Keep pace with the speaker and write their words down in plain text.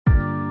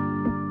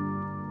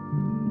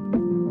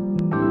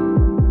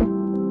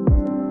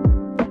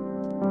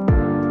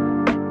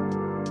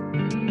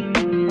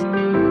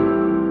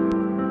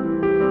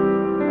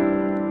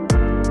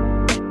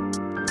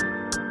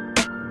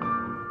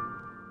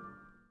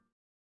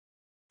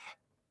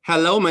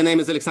Hello, my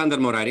name is Alexander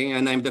Morari,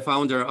 and I'm the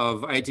founder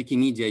of ITK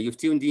Media. You've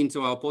tuned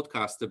into our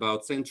podcast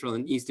about Central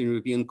and Eastern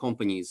European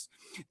companies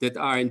that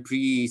are in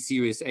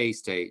pre-Series A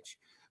stage.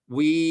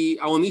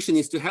 Our mission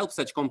is to help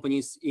such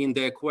companies in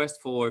their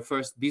quest for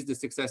first business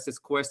successes,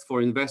 quest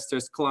for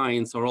investors,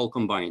 clients, or all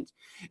combined.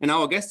 And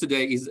our guest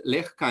today is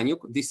Lech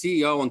Kaniuk, the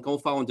CEO and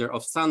co-founder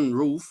of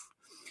SunRoof,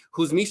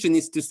 whose mission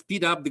is to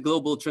speed up the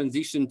global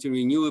transition to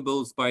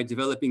renewables by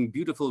developing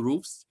beautiful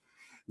roofs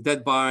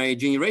that by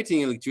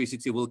generating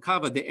electricity will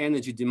cover the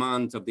energy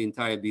demand of the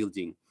entire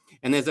building.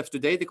 And as of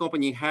today, the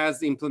company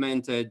has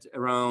implemented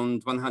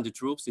around 100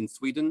 roofs in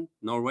Sweden,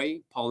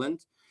 Norway,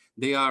 Poland.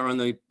 They are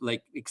on a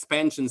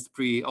expansion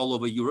spree all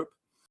over Europe.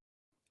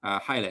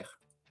 Hi, Lech.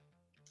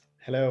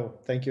 Hello,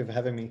 thank you for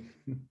having me.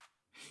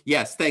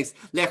 Yes, thanks.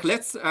 Lech,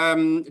 let's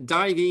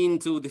dive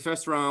into the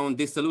first round,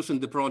 the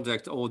solution, the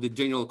project, or the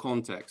general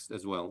context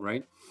as well,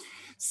 right?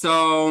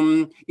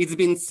 So it's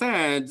been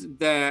said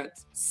that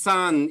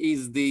sun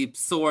is the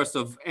source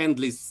of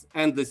endless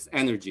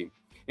energy,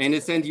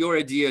 and your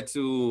idea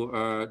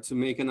to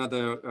make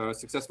another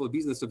successful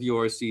business of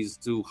yours is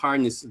to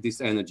harness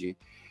this energy.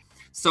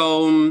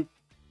 So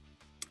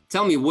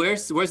tell me,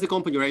 where's the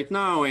company right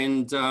now,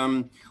 and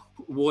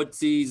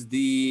what is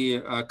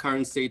the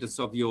current status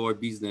of your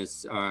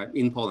business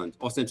in Poland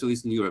or Central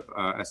Eastern Europe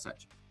as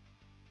such?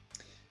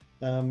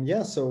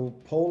 So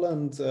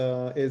Poland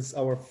is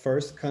our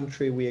first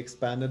country we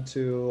expanded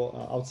to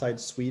outside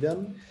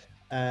Sweden,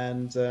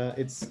 and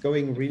it's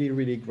going really,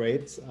 really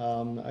great.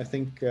 I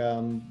think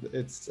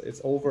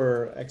it's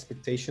over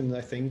expectation,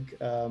 I think,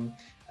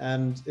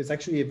 and it's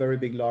actually a very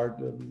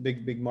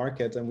big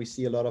market, and we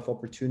see a lot of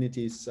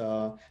opportunities,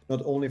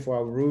 not only for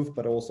our roof,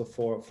 but also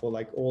for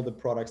like all the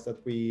products that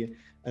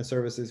and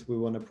services we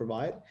want to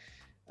provide.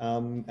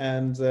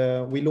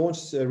 We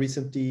launched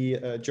recently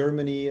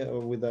Germany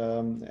with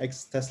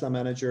ex-Tesla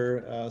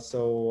manager.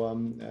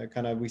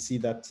 We see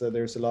that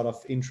there's a lot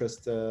of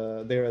interest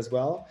there as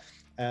well.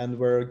 And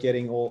we're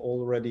getting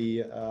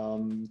already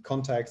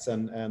contacts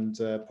and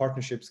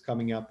partnerships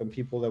coming up, and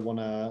people that want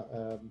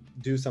to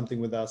do something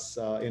with us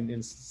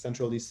in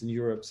Central Eastern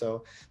Europe.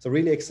 So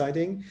really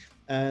exciting.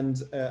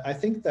 And I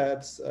think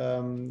that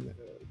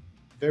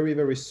very,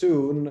 very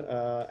soon,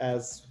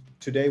 as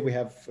today we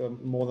have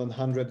more than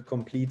 100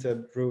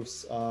 completed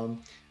roofs.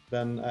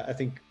 Then I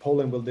think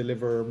Poland will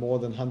deliver more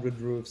than 100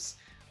 roofs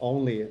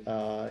only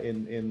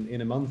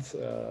in a month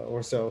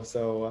or so.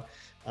 So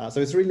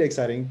it's really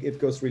exciting. It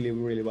goes really,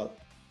 really well.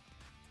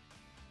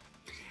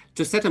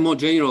 To set a more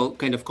general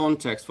kind of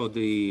context for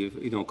the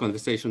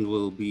conversation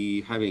we'll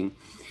be having,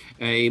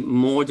 a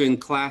modern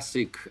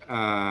classic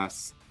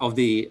of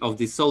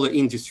the solar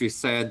industry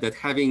said that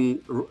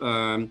having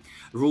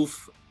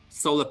roof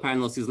solar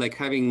panels is like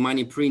having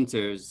money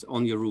printers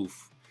on your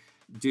roof.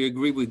 Do you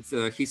agree with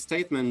his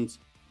statement?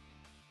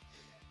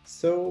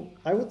 So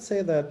I would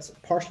say that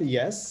partially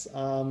yes.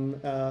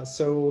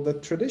 So the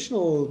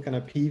traditional kind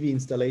of PV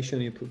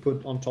installation you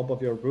put on top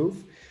of your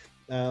roof,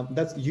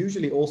 that's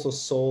usually also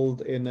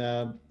sold in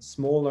a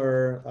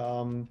smaller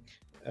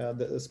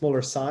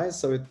size.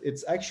 So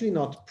it's actually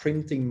not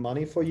printing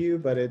money for you,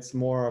 but it's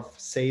more of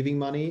saving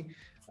money,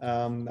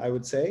 I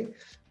would say.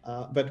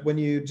 But when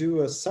you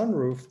do a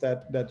sunroof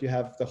that you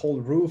have the whole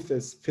roof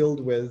is filled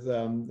with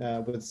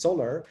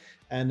solar,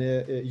 and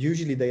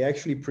usually they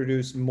actually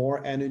produce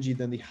more energy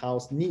than the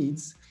house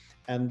needs.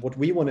 And what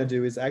we want to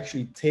do is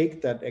actually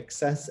take that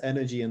excess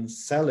energy and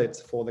sell it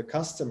for the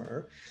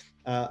customer.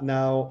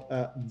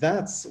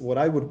 That's what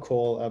I would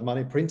call a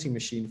money printing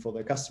machine for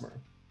the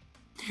customer.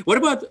 What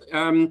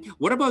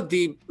about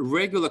the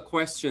regular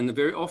question?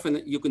 Very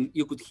often you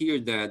could hear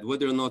that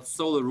whether or not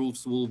solar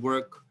roofs will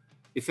work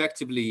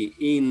effectively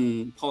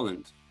in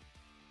Poland.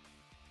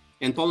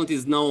 And Poland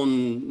is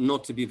known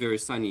not to be a very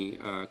sunny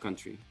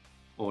country,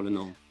 all in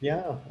all.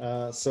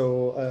 Yeah,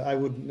 so I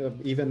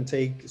would even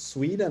take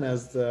Sweden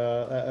as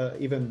the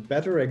even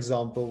better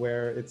example,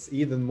 where it's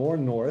even more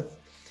north.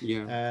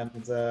 Yeah.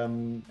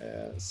 And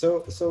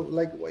so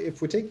like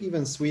if we take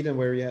even Sweden,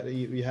 where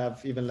you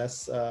have even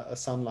less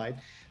sunlight,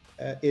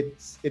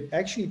 it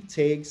actually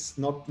takes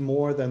not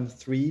more than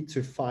 3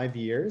 to 5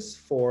 years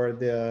for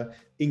the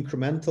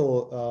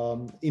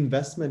incremental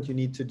investment you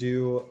need to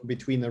do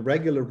between a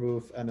regular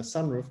roof and a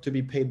sunroof to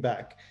be paid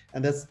back,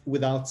 and that's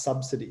without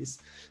subsidies.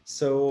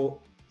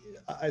 So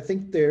I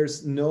think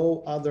there's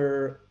no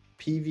other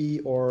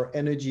PV or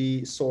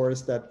energy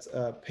source that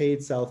pay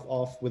itself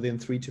off within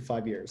 3 to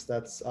 5 years.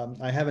 That's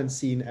I haven't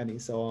seen any,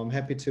 so I'm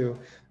happy to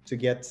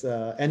get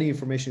any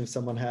information if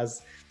someone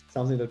has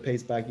something that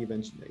pays back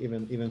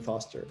even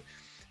faster.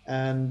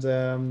 And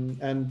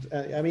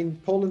I mean,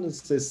 Poland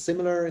is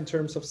similar in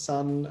terms of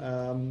sun,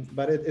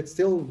 but it's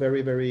still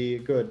very, very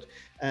good.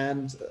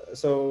 And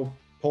so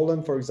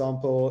Poland, for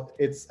example,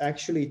 it's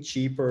actually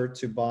cheaper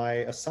to buy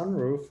a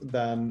sunroof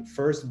than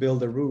first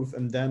build a roof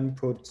and then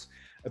put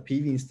a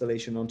PV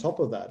installation on top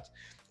of that.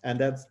 And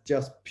that's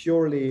just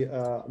purely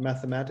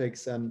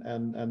mathematics and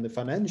the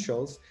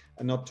financials,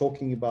 and not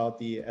talking about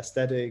the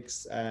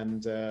aesthetics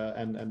and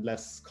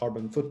less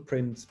carbon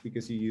footprint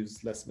because you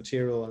use less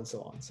material and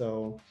so on.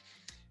 So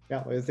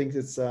yeah, I think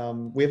it's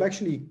we've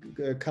actually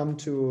come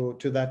to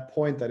that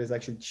point that is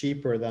actually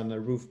cheaper than a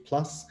roof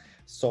plus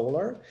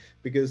solar,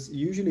 because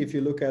usually if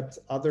you look at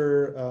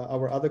other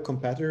our other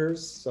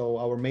competitors, so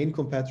our main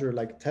competitor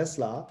like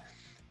Tesla,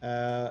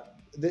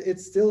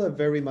 it's still a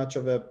very much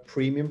of a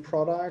premium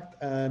product,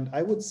 and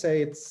I would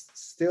say it's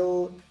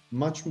still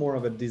much more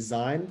of a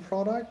design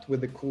product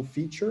with a cool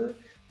feature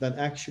than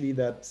actually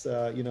that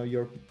you know,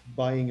 you're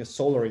buying a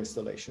solar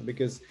installation,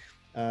 because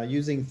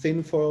using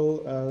thin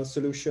foil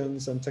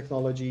solutions and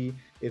technology,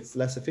 it's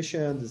less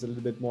efficient, it's a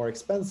little bit more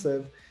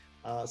expensive.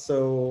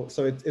 So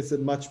it's a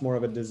much more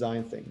of a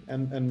design thing,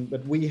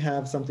 but we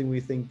have something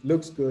we think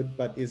looks good,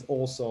 but is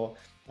also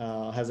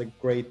has a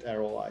great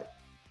ROI.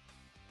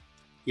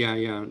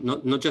 Yeah,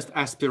 not just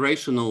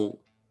aspirational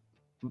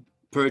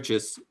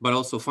purchase, but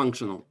also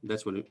functional.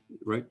 That's what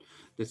right?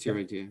 That's your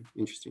idea.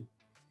 Interesting.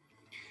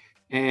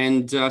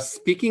 And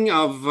speaking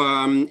of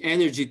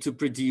energy to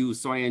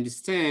produce, so I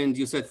understand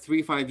you said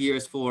 3-5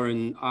 years for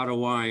an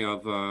ROI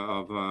of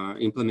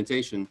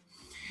implementation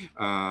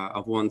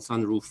of one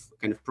SunRoof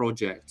kind of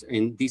project,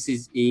 and this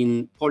is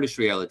in Polish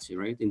reality,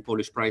 right? In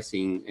Polish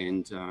pricing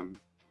and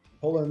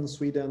Poland,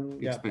 Sweden,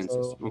 expenses.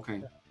 Yeah, so, okay.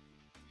 Yeah.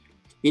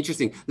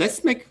 Interesting.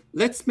 Let's make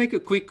a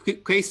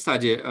quick case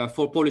study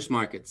for Polish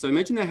market. So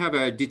imagine I have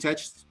a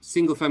detached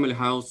single family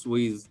house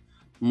with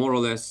more or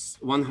less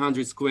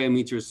 100 square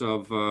meters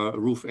of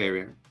roof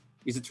area.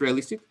 Is it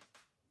realistic?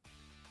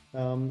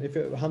 If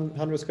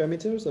 100 square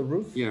meters of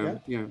roof. Yeah.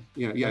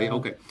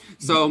 Okay.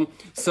 So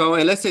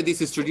and let's say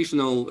this is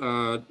traditional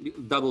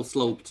double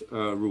sloped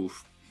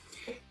roof.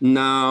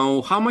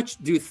 Now, how much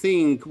do you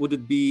think would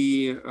it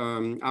be?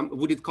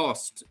 Would it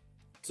cost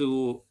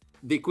to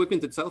the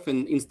equipment itself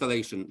and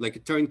installation, like a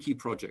turnkey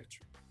project?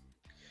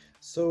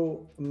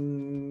 So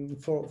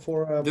for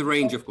the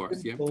range, of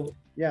course,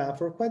 yeah,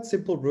 for a quite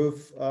simple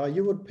roof,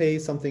 you would pay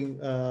something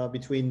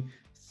between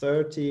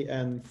 30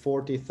 and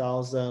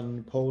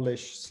 40,000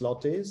 Polish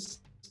zlotys.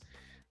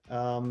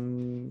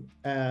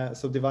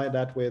 So divide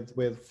that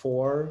with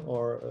 4,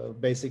 or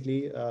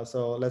basically,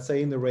 so let's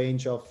say in the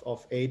range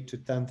of 8 to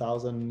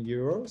 10,000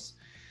 euros.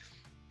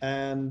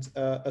 And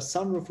a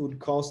sunroof would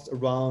cost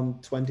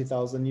around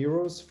 20,000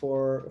 euros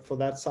for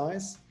that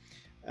size.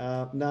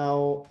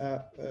 Now,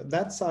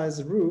 that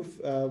size roof,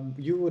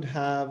 you would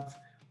have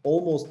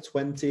almost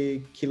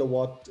 20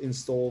 kilowatt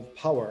installed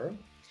power.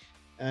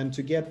 And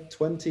to get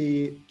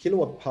 20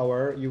 kilowatt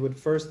power, you would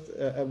first,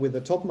 with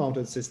a top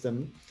mounted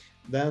system,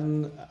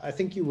 then I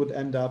think you would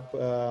end up,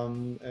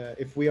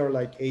 if we are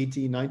like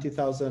 80,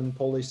 90,000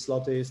 Polish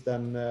zlotys,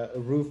 then a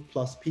roof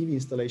plus PV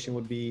installation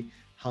would be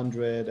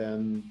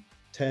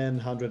 110,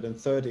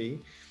 130.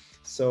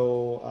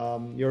 So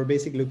you're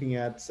basically looking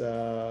at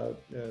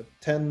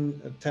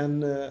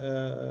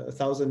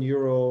 10,000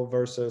 euro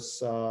versus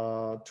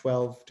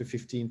 12 to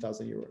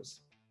 15,000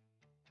 euros.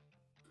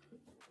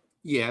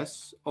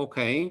 Yes.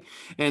 Okay.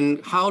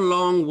 And how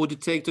long would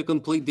it take to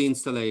complete the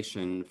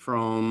installation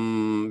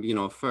from, you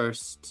know,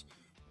 first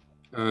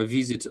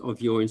visit of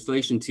your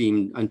installation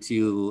team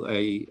until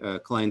a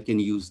client can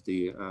use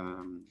the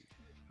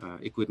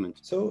equipment?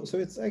 So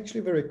it's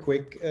actually very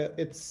quick.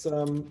 It's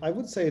I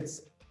would say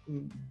it's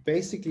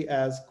basically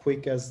as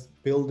quick as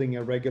building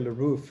a regular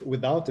roof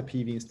without a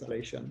PV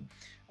installation,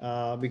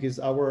 because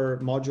our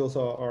modules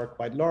are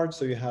quite large,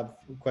 so you have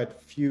quite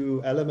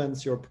few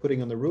elements you're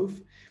putting on the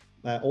roof.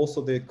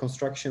 Also the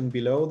construction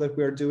below that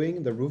we're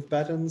doing, the roof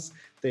battens,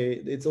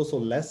 it's also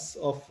less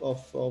of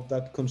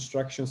that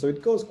construction, so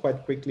it goes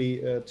quite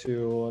quickly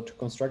to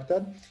construct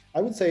that.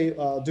 I would say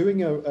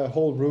doing a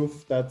whole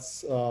roof,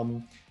 that's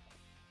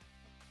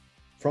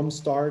from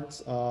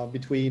start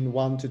between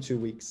 1 to 2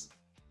 weeks.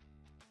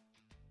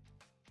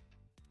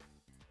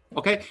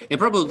 Okay, and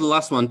probably the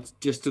last one,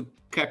 just to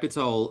cap it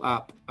all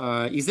up,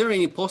 is there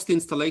any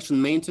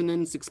post-installation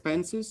maintenance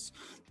expenses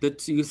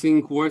that you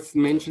think worth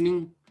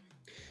mentioning?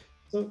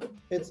 So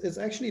it's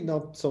actually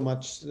not so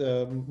much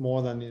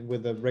more than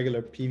with a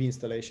regular PV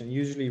installation.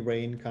 Usually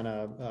rain kind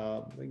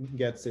of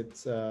get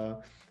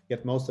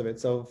most of it.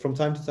 So from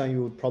time to time,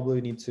 you would probably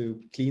need to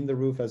clean the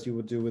roof as you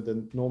would do with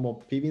a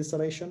normal PV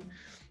installation.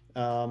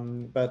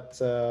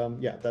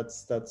 Yeah,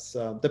 that's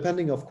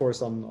depending, of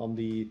course, on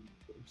the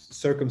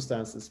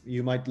circumstances.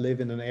 You might live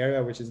in an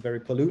area which is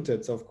very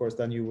polluted, so of course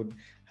then you would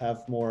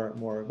have more,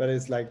 but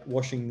it's like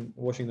washing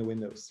the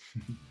windows.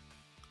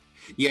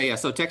 Yeah.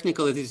 So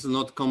technically, this is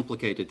not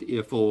complicated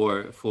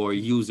for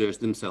users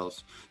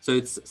themselves. So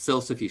it's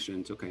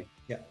self-sufficient. Okay.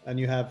 Yeah, and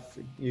you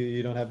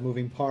don't have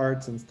moving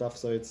parts and stuff,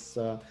 so it's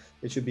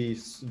it should be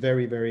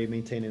very, very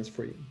maintenance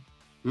free.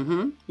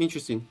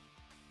 Interesting.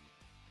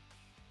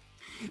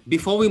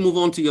 Before we move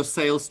on to your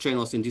sales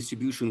channels and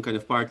distribution kind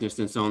of partners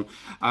and so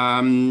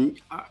on,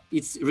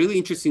 it's really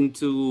interesting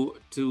to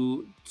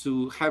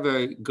have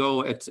a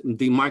go at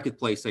the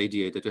marketplace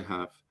idea that you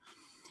have.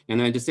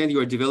 And I understand you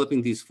are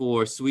developing this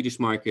for Swedish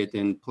market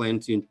and plan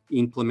to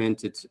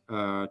implement it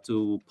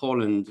to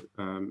Poland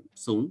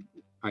soon,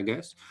 I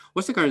guess.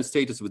 What's the current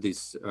status with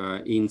this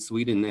in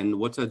Sweden, and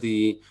what are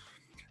the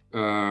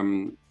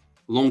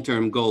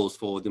long-term goals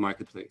for the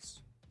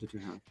marketplace that you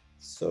have?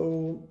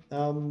 So,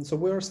 so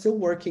we're still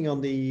working on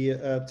the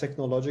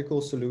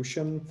technological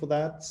solution for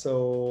that.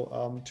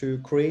 So to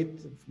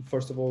create,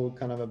 first of all,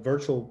 kind of a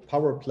virtual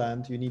power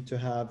plant, you need to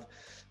have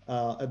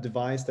a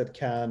device that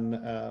can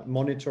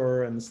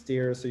monitor and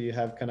steer. So you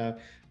have kind of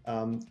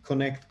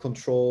connect,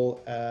 control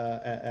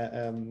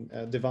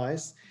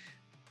device.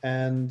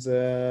 And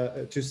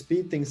to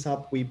speed things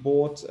up, we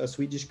bought a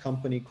Swedish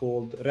company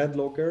called Red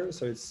Logger.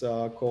 So it's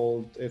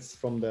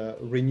from the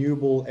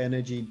renewable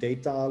energy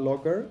data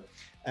logger.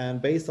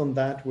 And based on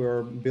that,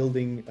 we're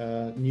building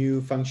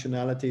new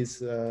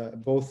functionalities,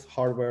 both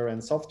hardware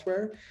and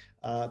software,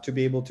 to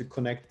be able to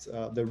connect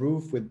the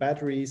roof with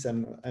batteries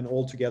and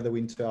all together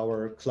into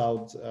our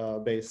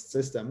cloud-based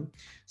system,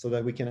 so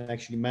that we can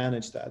actually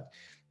manage that.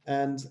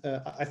 And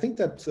I think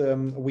that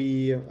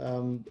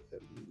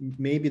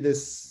maybe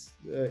this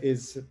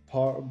is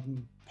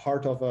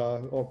part of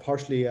or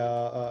partially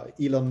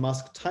Elon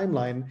Musk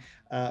timeline,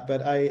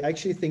 but I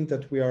actually think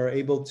that we are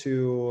able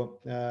to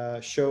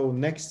show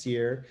next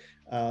year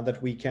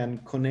that we can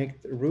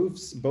connect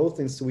roofs both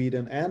in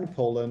Sweden and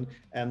Poland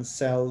and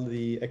sell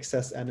the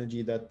excess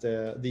energy that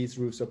these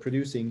roofs are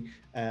producing,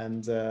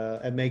 and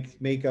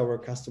make our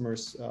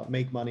customers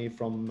make money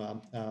from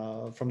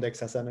the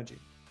excess energy.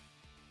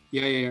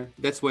 Yeah.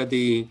 That's where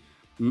the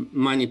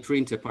money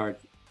printer part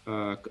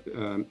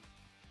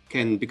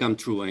can become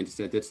true. I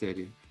understand. That's the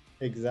idea.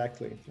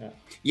 Exactly.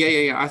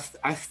 Yeah.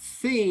 I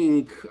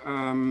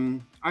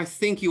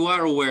think you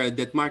are aware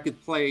that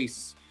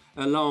marketplace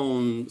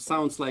alone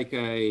sounds like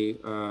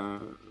an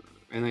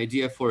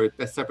idea for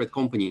a separate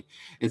company.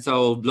 And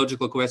so,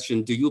 logical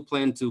question: do you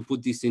plan to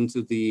put this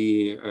into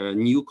the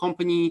new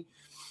company,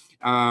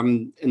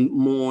 and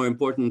more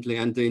importantly,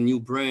 under a new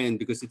brand?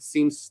 Because it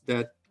seems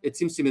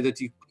to me that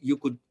you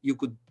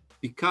could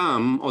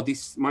become, or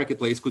this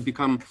marketplace could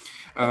become,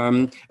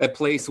 a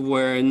place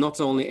where not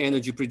only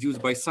energy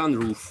produced by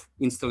SunRoof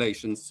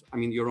installations, I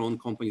mean your own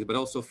companies, but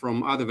also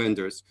from other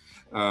vendors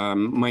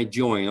might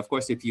join. Of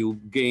course, if you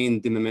gain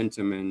the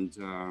momentum and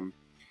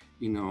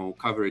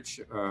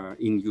coverage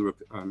in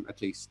Europe, at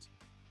least.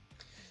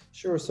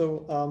 Sure.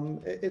 So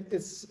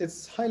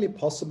it's highly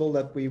possible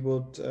that we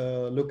would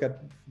look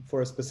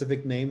for a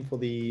specific name for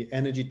the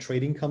energy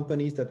trading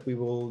companies that we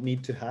will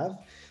need to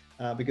have.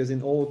 Because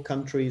in all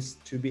countries,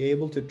 to be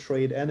able to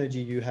trade energy,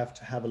 you have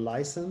to have a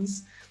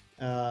license.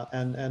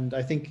 And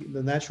I think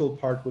the natural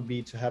part would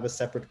be to have a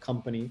separate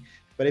company.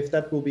 But if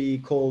that will be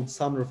called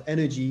SunRoof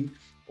Energy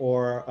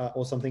or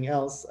something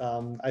else,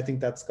 I think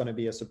that's going to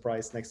be a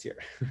surprise next year.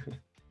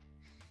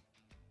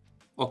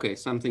 Okay,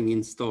 something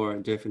in store,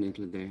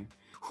 definitely there.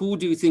 Who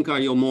do you think are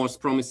your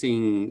most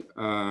promising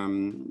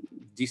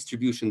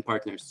distribution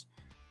partners?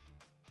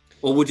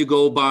 Or would you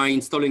go by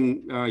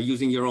installing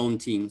using your own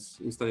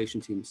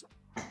installation teams?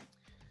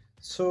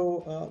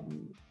 So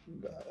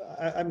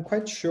I'm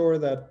quite sure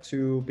that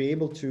to be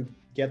able to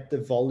get the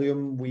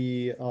volume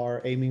we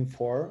are aiming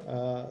for,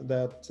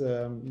 that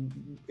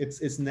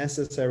it's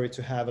necessary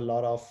to have a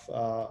lot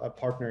of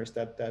partners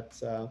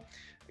that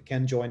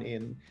can join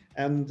in.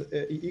 And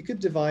you could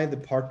divide the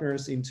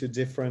partners into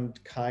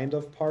different kind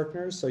of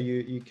partners. So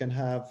you can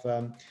have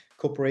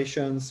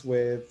cooperations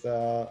with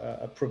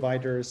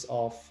providers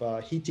of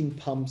heating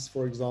pumps,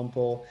 for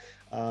example,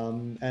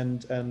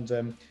 and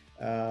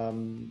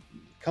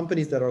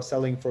companies that are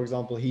selling, for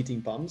example,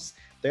 heating pumps.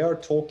 They are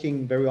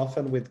talking very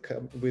often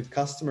with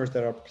customers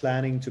that are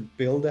planning to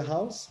build a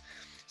house.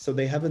 So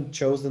they haven't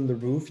chosen the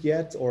roof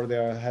yet, or they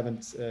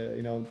haven't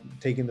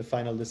taken the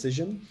final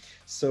decision.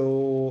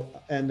 So,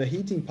 and the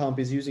heating pump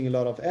is using a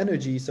lot of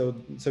energy, so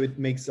it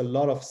makes a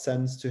lot of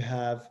sense to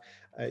have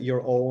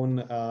your own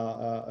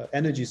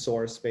energy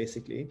source,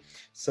 basically.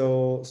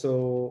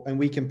 So and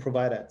we can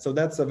provide that. So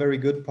that's a very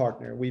good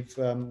partner. We've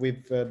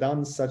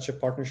done such a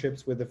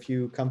partnerships with a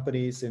few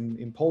companies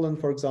in Poland,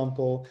 for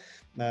example.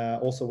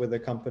 Also with a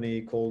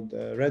company called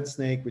Red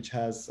Snake, which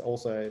has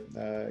also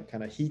a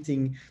kind of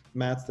heating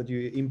mats that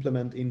you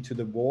implement into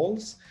the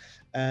walls.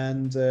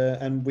 And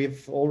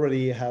we've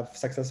already have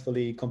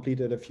successfully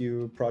completed a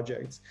few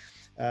projects.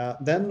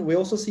 Then we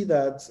also see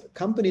that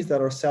companies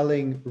that are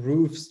selling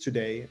roofs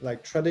today,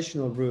 like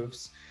traditional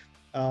roofs,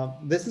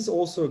 this is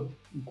also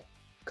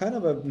kind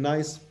of a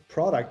nice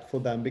product for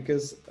them,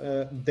 because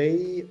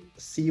they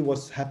see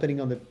what's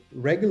happening on the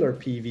regular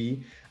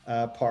PV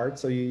part.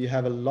 So you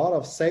have a lot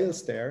of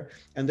sales there,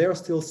 and they're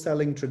still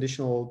selling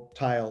traditional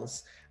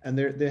tiles. And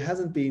there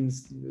hasn't been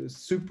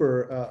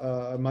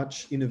super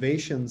much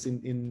innovations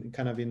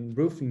in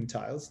roofing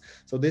tiles.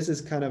 So this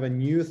is kind of a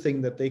new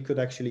thing that they could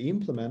actually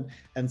implement.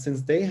 And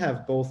since they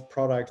have both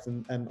products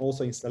and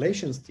also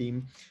installations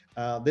team,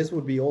 this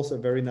would be also a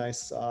very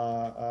nice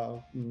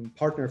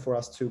partner for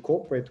us to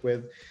cooperate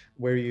with,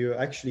 where you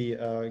actually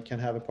can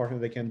have a partner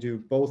that can do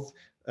both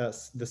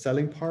the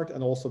selling part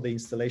and also the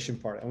installation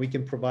part, and we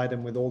can provide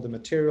them with all the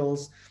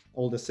materials,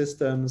 all the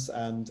systems,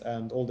 and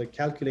all the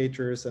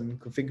calculators and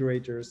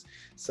configurators.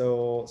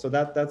 So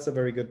that's a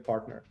very good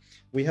partner.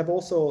 We have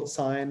also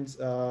signed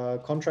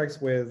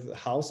contracts with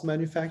house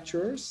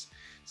manufacturers.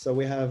 So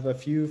we have a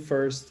few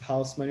first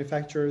house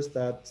manufacturers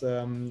that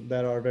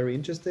are very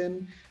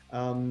interested.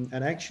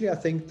 And actually, I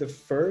think the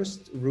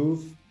first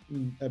roof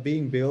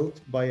being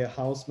built by a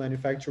house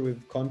manufacturer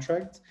with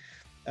contract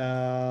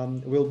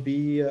will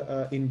be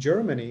in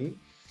Germany,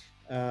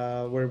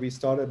 where we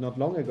started not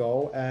long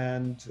ago.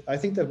 And I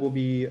think that will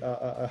be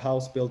a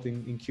house built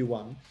in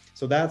Q1.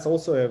 So that's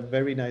also a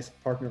very nice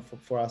partner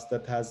for us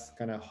that has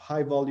kind of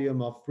high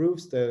volume of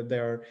roofs.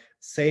 They're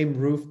same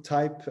roof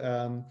type.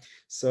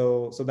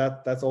 So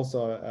that's also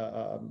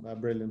a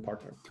brilliant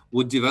partner.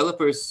 Would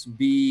developers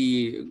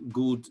be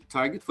good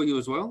target for you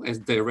as well as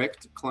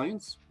direct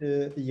clients?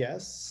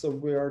 Yes. So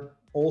we are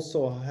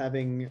also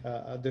having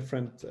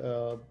different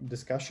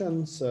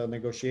discussions,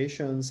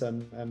 negotiations,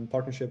 and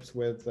partnerships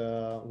with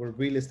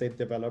real estate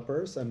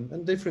developers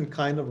and different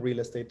kind of real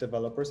estate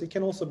developers. It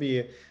can also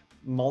be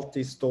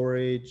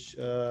multi-story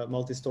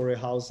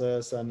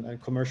houses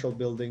and commercial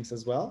buildings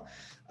as well.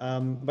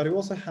 But we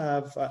also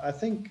have, I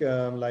think,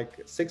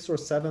 like 6 or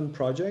 7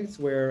 projects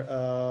where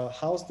a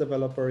house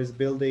developer is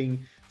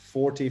building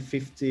 40,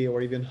 50,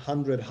 or even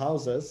 100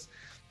 houses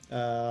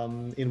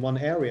in one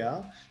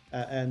area.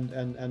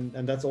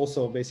 And that's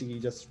also basically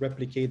just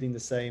replicating the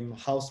same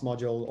house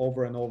module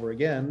over and over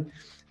again.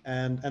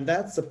 And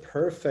that's a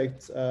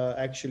perfect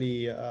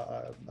actually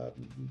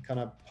kind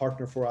of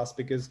partner for us,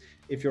 because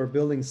if you're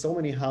building so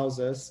many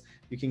houses,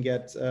 you can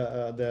get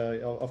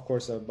of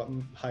course a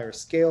higher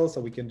scale,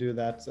 so we can do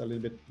that a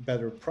little bit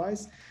better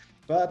price.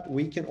 But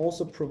we can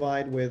also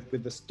provide with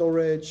the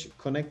storage,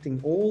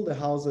 connecting all the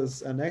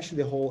houses and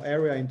actually the whole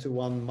area into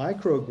one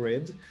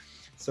microgrid,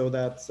 so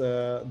that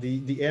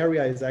the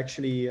area is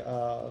actually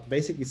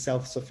basically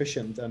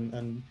self-sufficient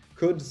and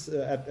could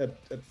at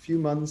a few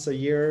months, a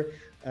year,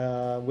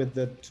 with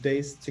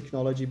today's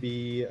technology,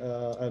 be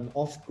an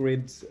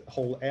off-grid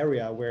whole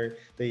area where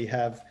they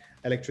have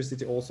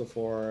electricity also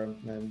for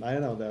I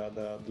don't know,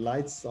 the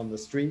lights on the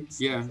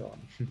streets. Yeah, and so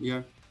on.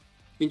 Yeah,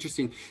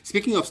 interesting.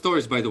 Speaking of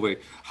storage, by the way,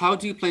 how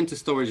do you plan to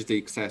storage the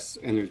excess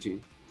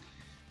energy?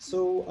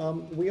 So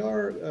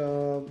we're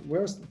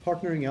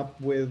partnering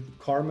up with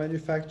car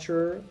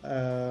manufacturer,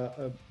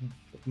 a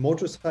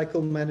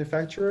motorcycle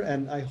manufacturer,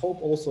 and I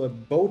hope also a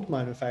boat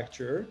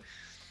manufacturer,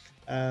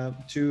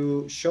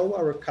 to show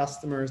our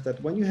customers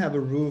that when you have a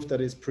roof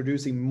that is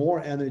producing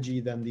more energy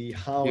than the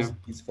house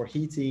is for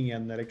heating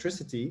and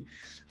electricity,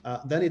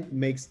 then it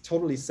makes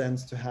totally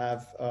sense to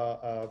have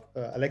a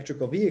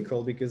electrical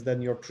vehicle, because then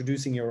you're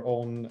producing your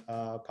own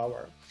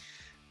power.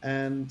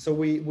 And so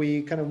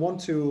we kind of want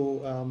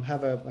to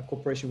have a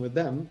cooperation with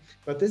them.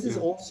 But this is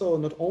also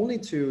not only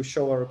to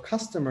show our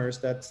customers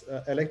that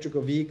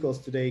electrical vehicles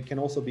today can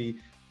also be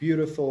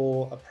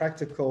beautiful,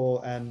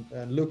 practical, and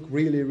look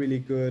really, really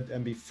good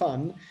and be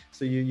fun.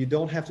 So you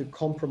don't have to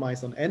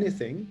compromise on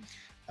anything.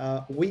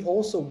 We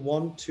also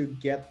want to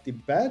get the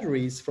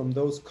batteries from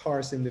those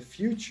cars in the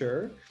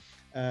future,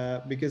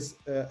 because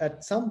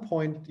at some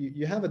point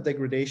you have a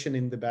degradation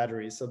in the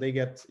batteries. So they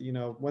get,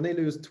 when they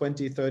lose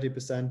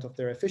 20-30% of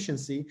their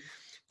efficiency,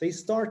 they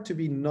start to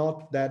be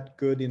not that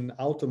good in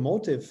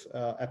automotive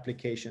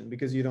application,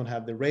 because you don't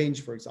have the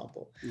range, for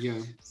example.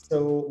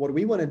 So what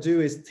we want to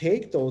do is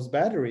take those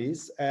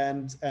batteries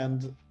and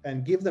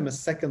give them a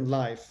second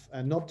life,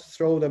 and not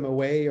throw them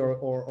away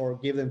or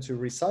give them to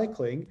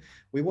recycling.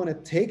 We want to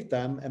take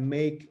them and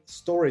make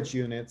storage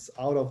units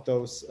out of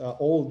those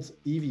old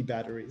EV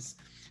batteries.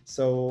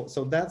 So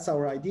that's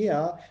our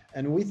idea,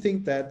 and we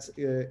think that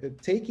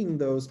taking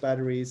those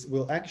batteries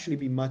will actually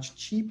be much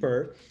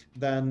cheaper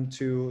than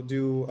to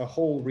do a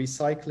whole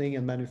recycling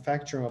and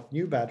manufacturing of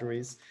new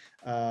batteries,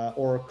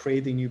 or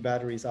creating new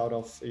batteries out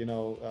of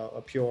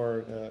a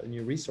pure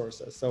new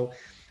resources.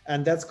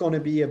 And that's going to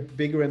be a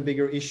bigger and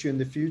bigger issue in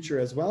the future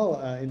as well,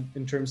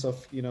 in terms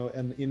of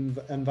an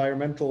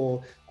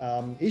environmental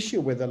issue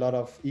with a lot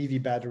of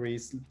EV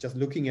batteries. Just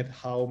looking at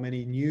how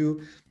many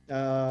new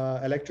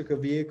electrical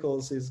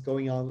vehicles is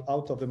going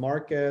out of the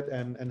market,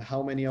 and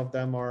how many of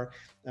them are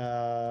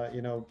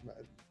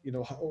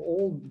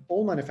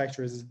all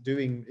manufacturers is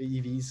doing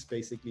EVs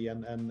basically,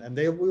 and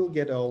they will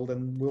get old,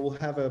 and we'll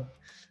have a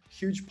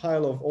huge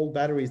pile of old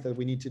batteries that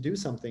we need to do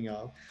something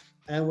of.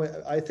 And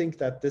I think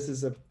that this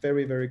is a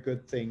very, very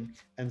good thing.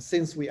 And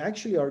since we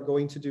actually are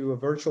going to do a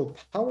virtual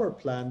power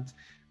plant,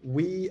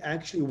 we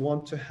actually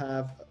want to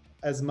have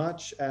as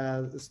much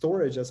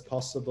storage as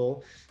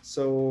possible.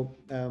 So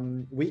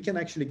we can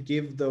actually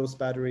give those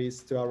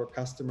batteries to our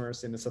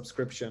customers in a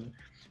subscription,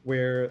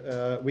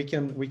 where we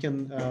can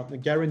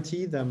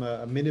guarantee them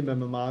a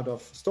minimum amount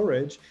of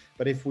storage.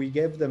 But if we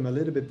give them a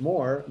little bit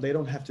more, they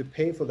don't have to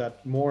pay for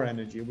that more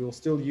energy. We'll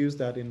still use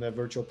that in the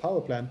virtual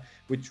power plant,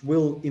 which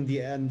will in the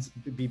end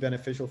be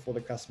beneficial for the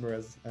customer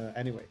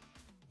anyway.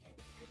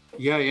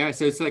 Yeah.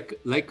 So it's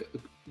like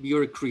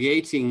you're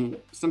creating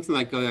something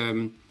like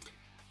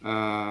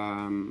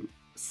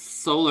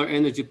solar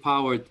energy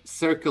powered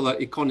circular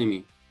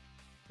economy.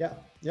 Yeah,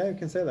 yeah, you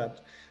can say that.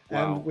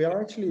 Wow. And we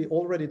are actually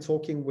already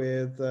talking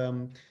with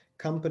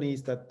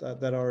companies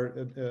that are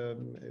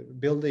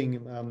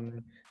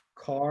building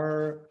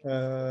car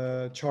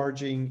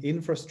charging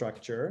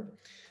infrastructure.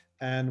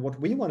 And what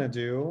we want to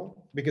do,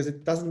 because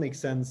it doesn't make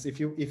sense if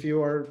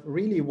you are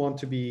really want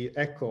to be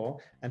eco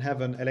and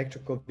have an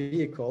electrical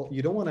vehicle,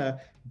 you don't want to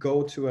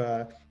go to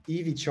a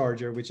EV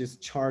charger which is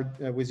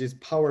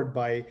powered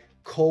by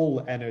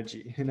coal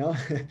energy, you know.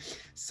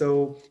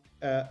 So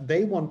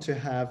they want to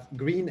have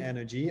green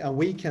energy, and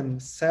we can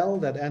sell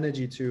that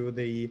energy to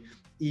the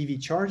EV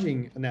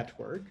charging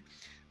network.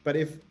 But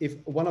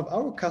if one of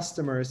our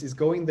customers is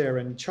going there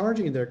and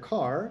charging their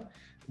car,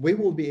 we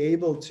will be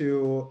able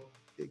to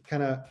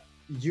kind of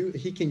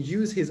he can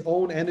use his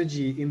own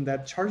energy in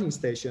that charging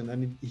station,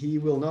 and he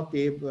will not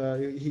be able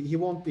he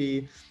won't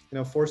be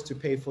forced to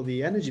pay for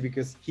the energy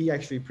because he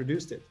actually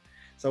produced it.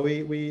 So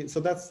so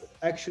that's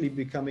actually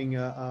becoming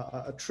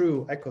a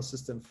true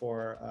ecosystem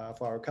for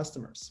our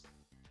customers.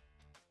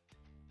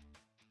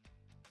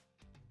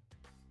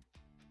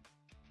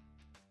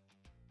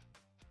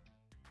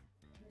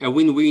 A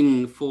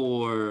win-win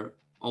for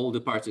all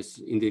the parties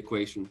in the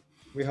equation.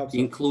 We hope so.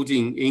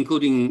 Including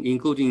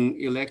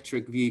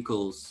electric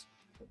vehicles,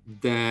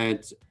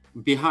 that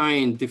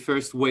behind the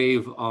first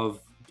wave of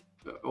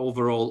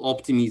overall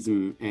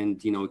optimism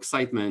and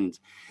excitement,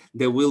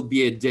 there will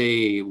be a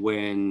day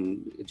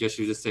when, just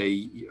to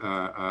say,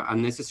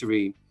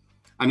 unnecessary,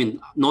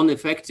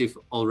 non-effective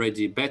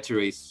already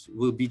batteries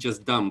will be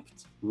just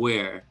dumped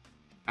where?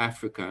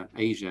 Africa,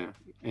 Asia,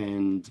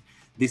 and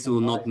this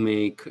will not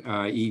make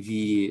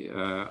EV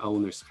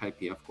owners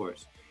happy, of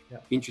course. Yeah.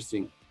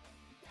 Interesting.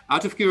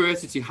 Out of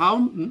curiosity,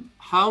 how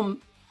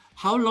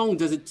long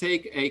does it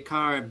take a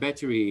car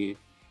battery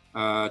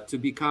to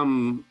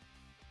become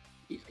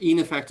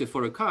ineffective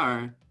for a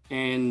car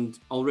and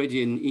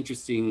already an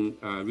interesting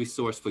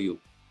resource for you?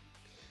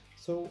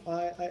 So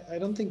I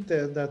don't think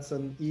that's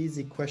an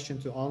easy question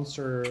to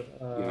answer,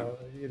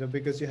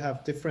 because you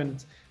have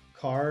different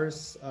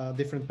cars,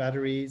 different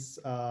batteries,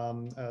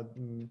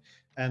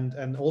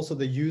 and also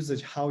the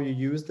usage, how you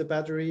use the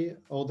battery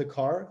or the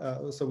car,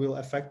 so will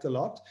affect a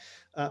lot.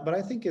 But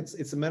I think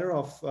it's a matter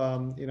of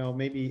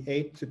maybe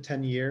 8 to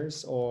 10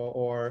 years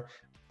or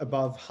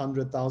above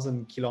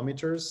 100,000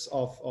 kilometers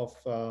of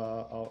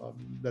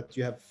that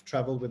you have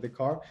traveled with the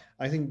car.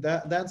 I think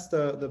that's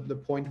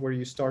the point where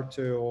you start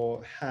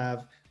to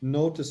have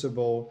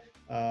noticeable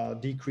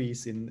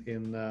decrease in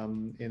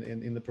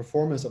the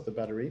performance of the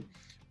battery.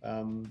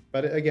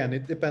 But again,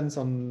 it depends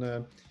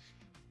on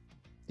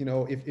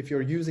if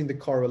you're using the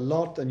car a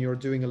lot and you're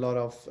doing a lot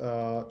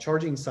of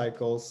charging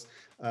cycles,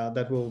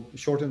 that will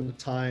shorten the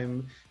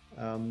time.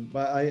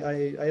 But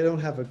I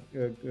don't have a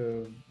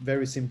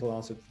very simple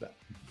answer to that.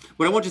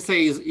 What I want to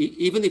say is,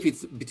 even if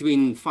it's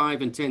between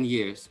 5 and 10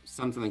 years,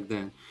 something like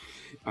that,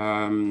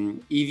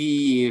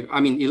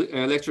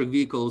 electric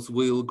vehicles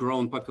will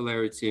grow in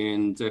popularity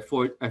and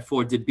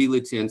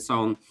affordability and so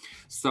on.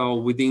 So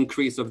with the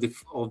increase of the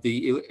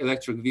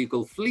electric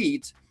vehicle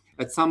fleet,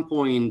 at some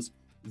point,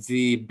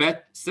 the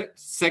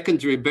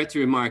secondary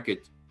battery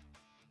market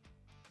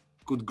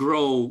could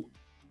grow,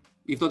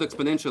 if not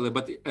exponentially,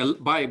 but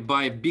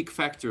by a big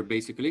factor,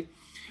 basically,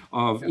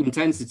 of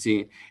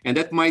intensity. And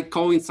that might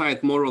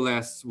coincide more or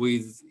less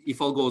with, if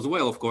all goes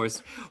well, of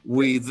course,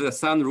 with the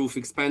SunRoof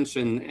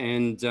expansion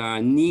and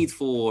need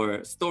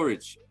for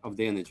storage of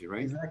the energy,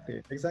 right?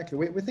 Exactly.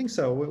 We think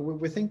so.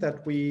 We think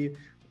that we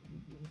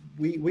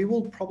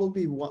will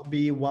probably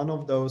be one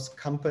of those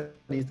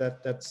companies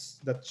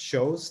that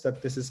shows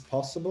that this is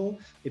possible.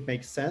 It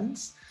makes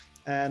sense.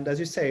 And as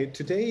you say,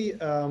 today,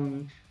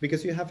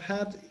 because you have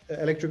had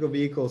electrical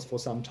vehicles for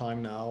some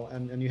time now,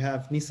 and you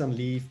have Nissan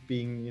Leaf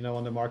being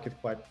on the market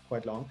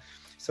quite long,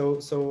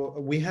 so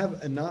we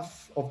have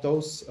enough of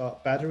those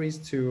batteries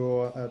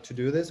to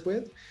do this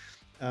with.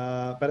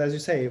 But as you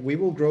say, we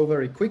will grow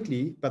very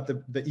quickly, but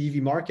the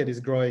EV market is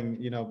growing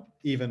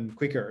even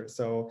quicker.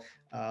 So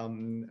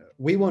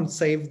we won't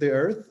save the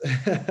earth,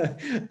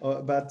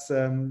 but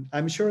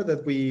I'm sure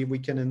that we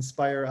can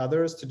inspire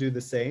others to do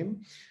the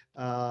same.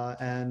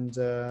 And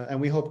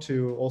we hope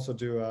to also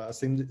do a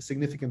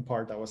significant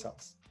part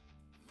ourselves.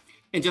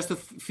 And just to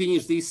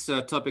finish this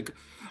topic,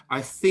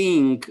 I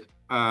think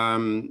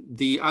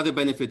the other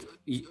benefit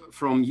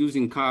from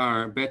using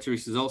car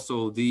batteries is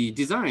also the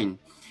design.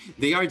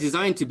 They are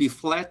designed to be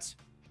flat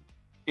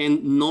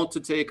and not to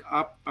take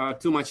up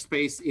too much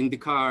space in the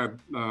car,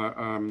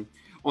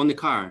 on the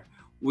car,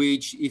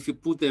 which if you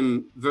put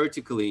them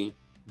vertically,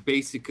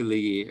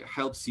 basically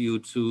helps you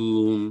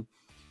to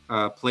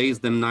place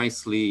them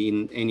nicely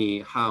in any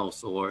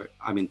house or,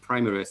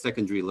 primary or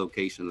secondary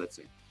location, let's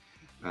say,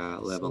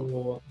 level.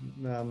 So,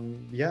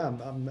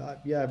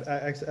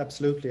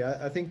 absolutely.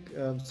 I think,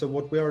 so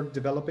what we are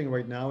developing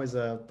right now is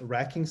a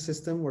racking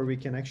system where we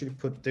can actually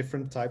put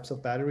different types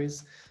of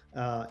batteries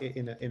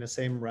in a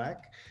same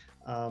rack.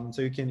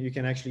 So you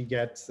can actually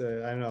get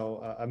I don't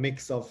know, a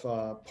mix of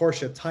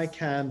Porsche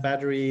Taycan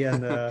battery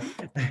and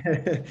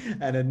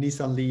and a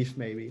Nissan Leaf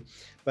maybe.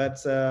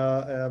 But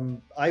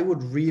I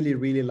would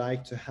really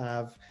like to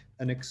have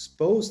an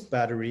exposed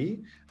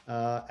battery,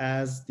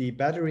 as the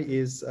battery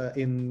is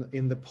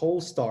in the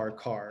Polestar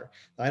car.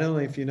 I don't know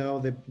if you know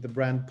the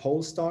brand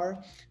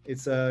Polestar.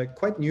 It's a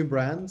quite new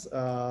brand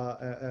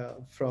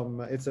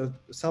it's a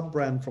sub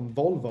brand from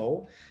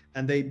Volvo,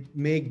 and they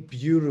make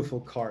beautiful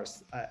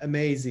cars,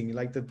 amazing.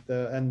 Like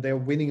and they're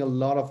winning a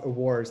lot of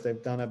awards.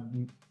 They've done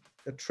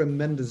a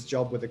tremendous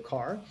job with the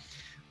car.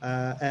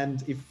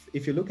 And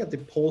if you look at the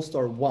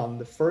Polestar 1,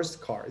 the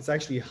first car, it's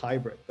actually a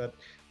hybrid,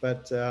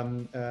 but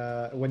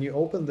when you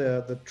open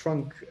the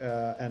trunk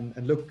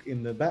and look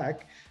in the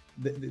back,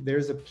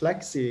 there's a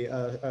plexi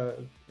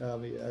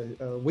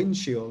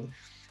windshield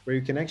where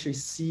you can actually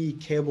see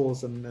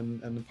cables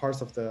and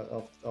parts of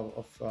the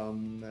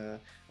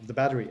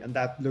battery, and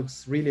that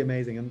looks really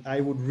amazing. And I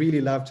would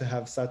really love to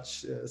have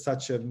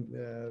such a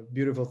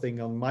beautiful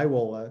thing on my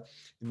wall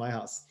in my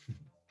house.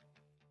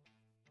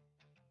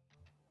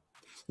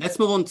 Let's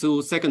move on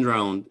to second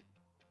round,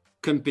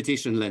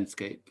 competition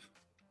landscape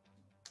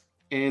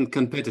and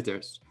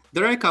competitors.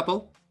 There are a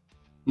couple,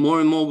 more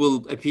and more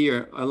will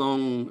appear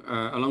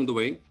along the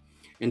way,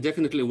 and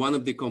definitely one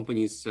of the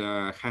companies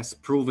has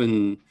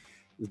proven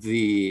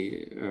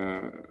the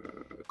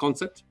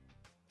concept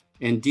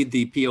and did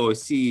the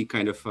POC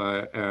kind of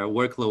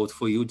workload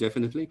for you.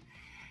 Definitely,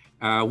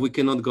 we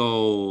cannot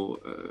go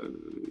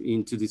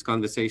into this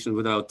conversation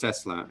without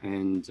Tesla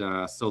and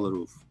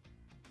SunRoof.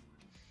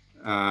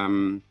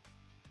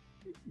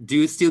 Do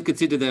you still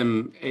consider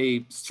them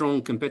a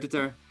strong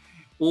competitor,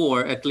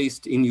 or at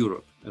least in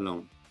Europe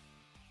alone?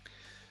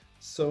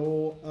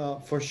 So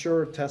for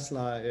sure,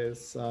 Tesla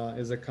is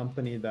a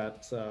company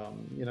that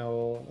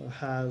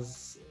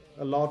has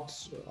a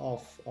lot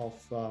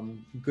of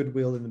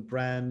goodwill in the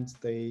brand.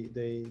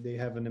 They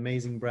have an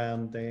amazing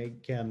brand. They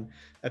can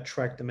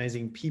attract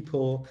amazing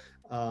people.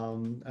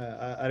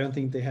 I don't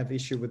think they have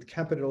issue with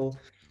capital.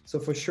 So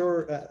for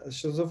sure,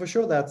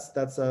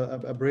 that's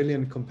a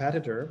brilliant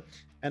competitor.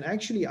 And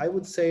actually, I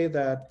would say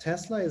that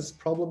Tesla is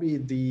probably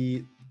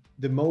the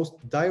most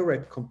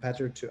direct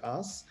competitor to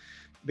us,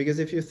 because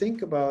if you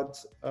think about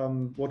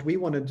what we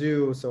want to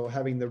do, so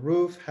having the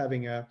roof,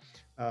 having a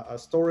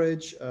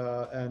storage,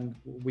 and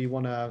we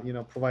want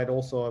to provide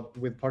also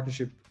with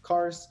partnership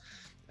cars,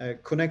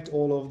 connect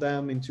all of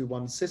them into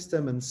one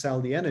system and sell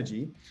the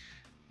energy.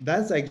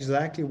 That's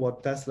exactly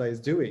what Tesla is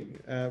doing.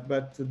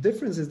 But the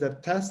difference is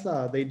that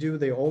Tesla, they do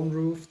their own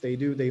roof, they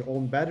do their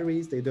own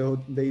batteries, they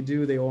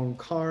do their own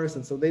cars,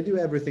 and so they do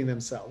everything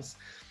themselves.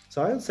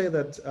 So I would say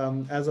that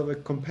as of a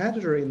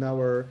competitor in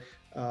our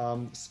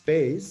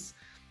space,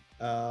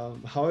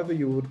 however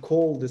you would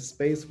call the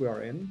space we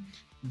are in,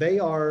 they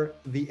are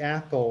the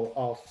Apple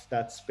of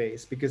that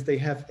space, because they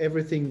have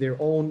everything their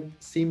own,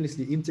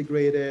 seamlessly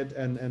integrated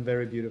and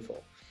very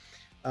beautiful,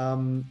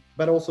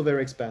 but also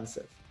very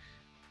expensive.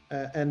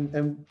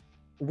 And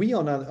we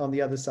on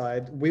the other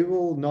side, we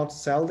will not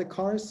sell the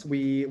cars.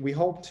 We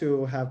hope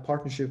to have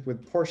partnership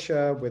with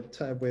Porsche,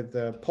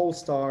 with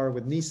Polestar,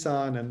 with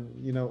Nissan,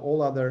 and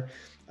all other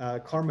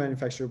car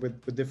manufacturers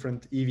with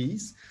different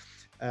EVs.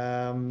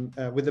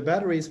 With the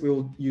batteries, we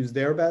will use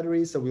their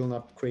batteries, so we will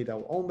not create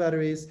our own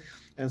batteries,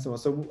 and so on.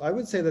 So I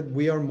would say that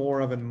we are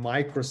more of a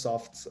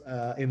Microsoft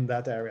in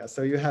that area.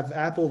 So you have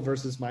Apple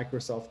versus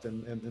Microsoft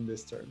in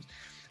these terms.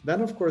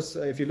 Then, of course,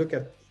 if you look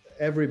at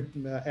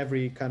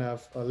every kind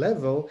of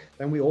level,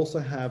 then we also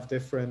have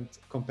different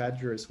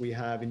competitors. We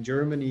have in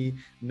Germany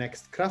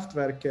Next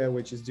Kraftwerke,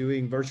 which is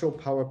doing virtual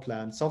power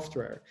plant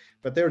software,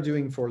 but they're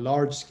doing for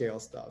large scale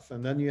stuff.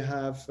 And then you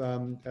have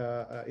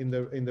in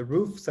the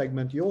roof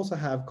segment, you also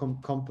have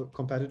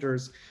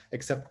competitors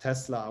except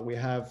Tesla. We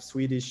have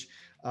Swedish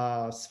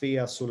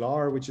Svea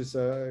Solar, which is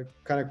a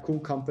kind of cool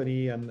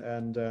company,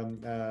 and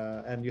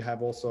you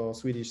have also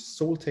Swedish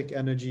Soltech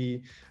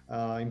Energy.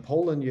 In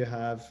Poland, you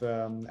have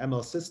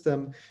ML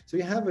System. So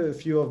you have a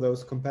few of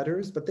those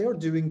competitors, but they are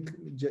doing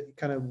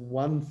kind of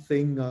one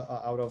thing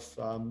out of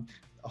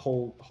a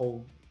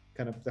whole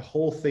kind of the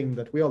whole thing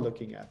that we are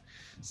looking at.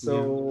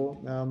 So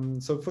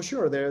so for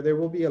sure, there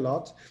will be a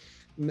lot.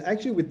 And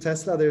actually, with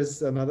Tesla,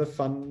 there's another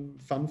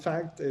fun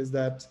fact is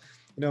that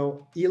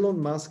Elon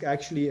Musk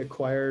actually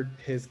acquired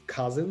his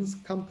cousin's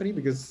company,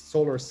 because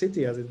Solar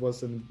City, as it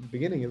was in the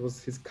beginning, it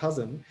was his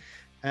cousin.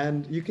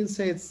 And you can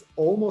say it's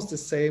almost the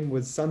same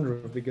with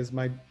SunRoof, because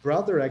my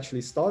brother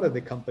actually started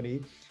the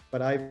company,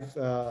 but I've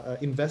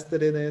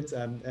invested in it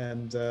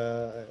and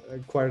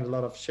acquired a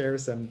lot of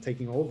shares and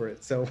taking over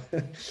it. So,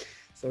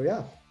 so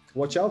yeah,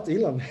 watch out,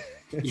 Elon.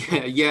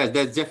 yeah,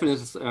 there's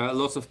definitely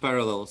lots of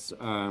parallels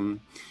in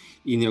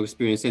your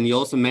experience. And you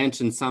also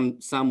mentioned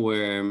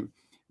somewhere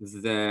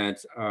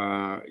that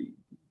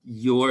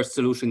your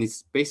solution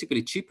is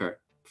basically cheaper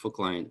for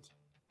client.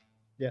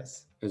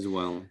 Yes. As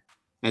well.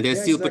 And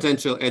there's still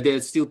potential.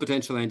 There's still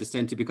potential, I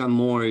understand, to become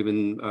more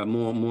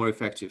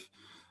effective,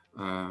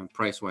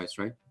 price-wise,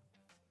 right?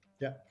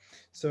 Yeah.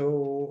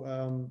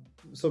 So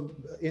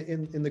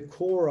in the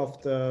core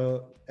of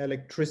the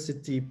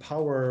electricity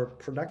power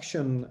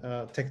production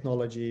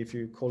technology, if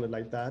you call it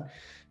like that,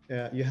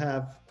 you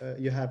have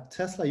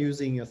Tesla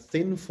using a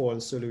thin foil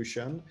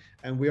solution,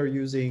 and we are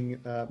using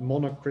a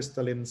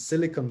monocrystalline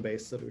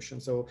silicon-based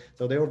solution. So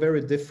they are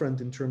very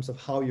different in terms of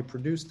how you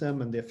produce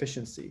them and the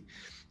efficiency.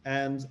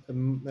 And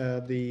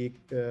the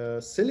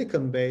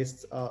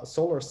silicon-based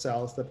solar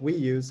cells that we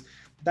use,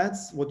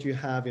 that's what you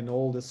have in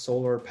all the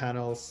solar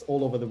panels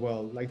all over the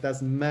world. Like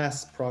that's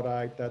mass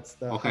product, that's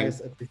the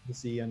highest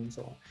efficiency and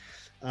so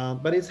on.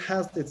 But it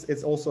has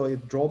it's also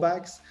its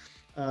drawbacks.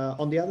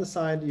 On the other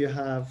side, you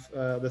have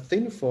the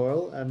thin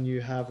foil, and you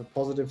have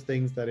positive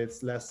things that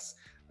it's less,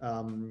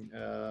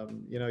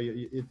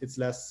 it's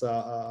less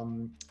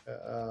kind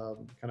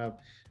of,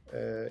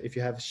 if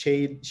you have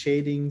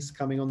shadings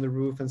coming on the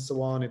roof and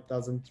so on, it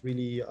doesn't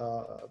really,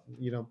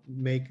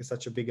 make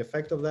such a big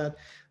effect of that.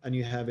 And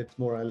you have it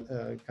more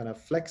kind of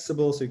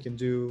flexible, so you can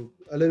do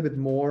a little bit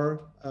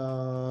more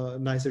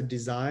nicer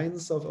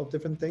designs of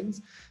different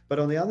things. But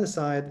on the other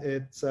side,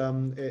 it's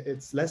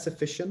less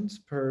efficient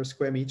per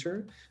square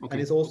meter,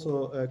 and it's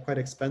also quite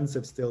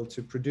expensive still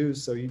to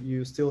produce. So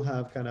you still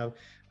have kind of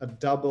a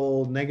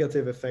double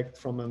negative effect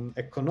from an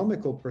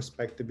economical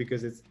perspective,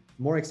 because it's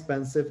more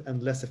expensive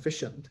and less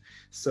efficient.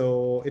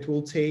 So it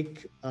will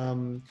take,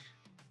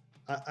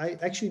 I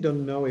actually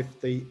don't know if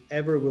they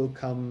ever will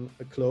come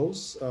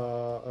close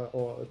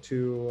or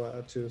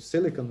to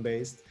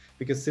silicon-based,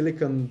 because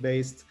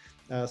silicon-based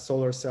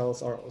solar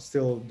cells are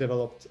still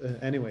developed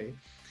anyway.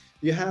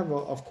 You have,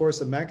 of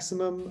course, a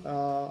maximum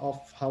of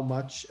how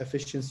much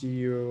efficiency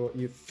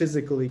you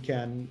physically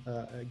can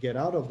get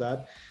out of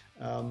that.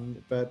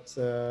 But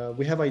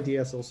we have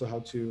ideas also how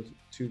to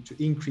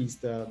increase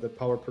the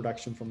power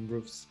production from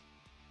roofs.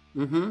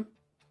 Mm-hmm.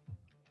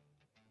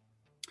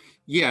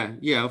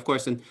 Yeah, of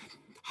course. And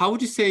how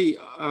would you say,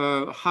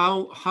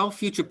 how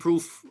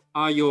future-proof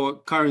are your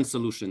current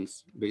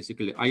solutions,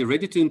 basically? Are you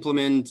ready to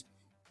implement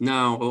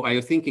now, or are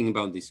you thinking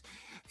about this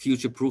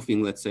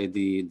future-proofing, let's say,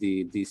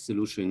 the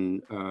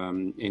solution,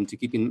 and to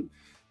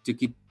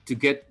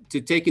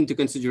take into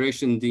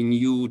consideration the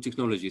new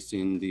technologies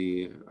in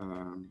the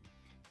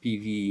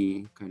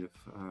PV kind of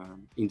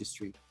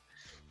industry?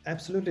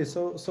 Absolutely.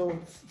 So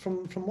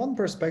from one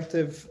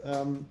perspective,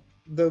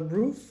 the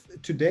roof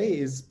today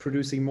is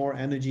producing more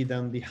energy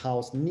than the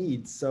house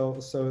needs. So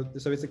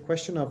it's a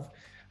question of,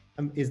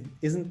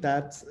 isn't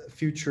that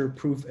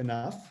future-proof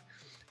enough?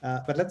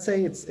 But let's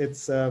say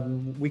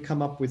we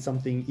come up with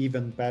something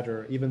even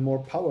better, even more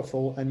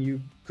powerful, and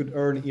you could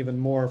earn even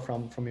more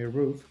from your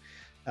roof.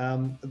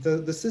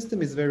 The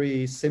system is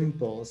very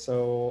simple,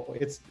 so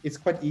it's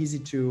quite easy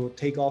to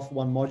take off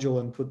one module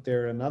and put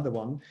there another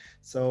one.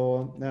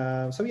 So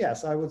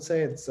yes, I would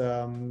say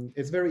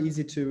it's very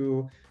easy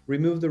to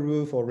remove the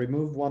roof or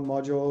remove one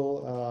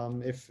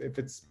module if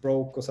it's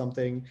broke or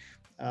something.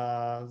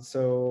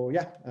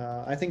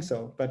 I think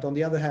so. But on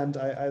the other hand,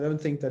 I don't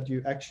think that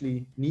you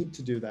actually need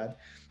to do that.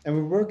 And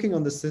we're working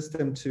on the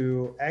system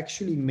to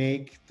actually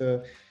make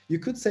you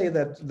could say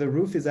that the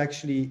roof is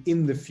actually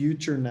in the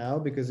future now,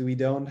 because we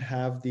don't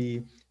have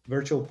the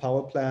virtual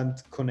power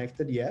plant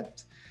connected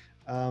yet.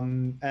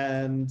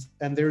 And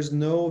there's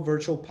no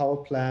virtual power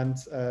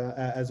plant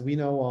as we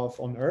know of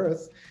on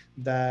Earth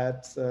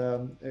that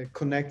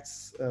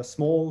connects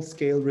small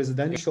scale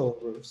residential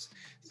roofs.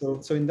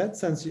 So in that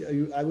sense,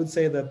 I would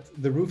say that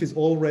the roof is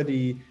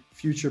already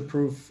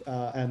future-proof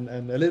and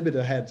a little bit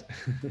ahead.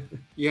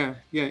 Yeah,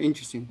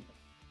 interesting.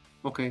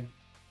 Okay.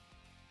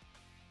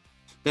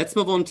 Let's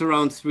move on to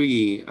round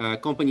 3,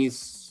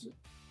 companies'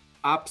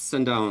 ups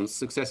and downs,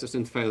 successes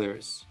and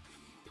failures.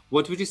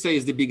 What would you say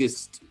is the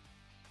biggest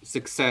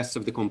success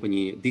of the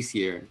company this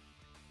year?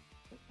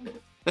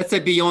 Let's say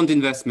beyond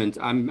investment,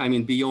 I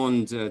mean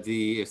beyond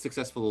the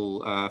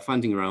successful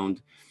funding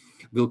round.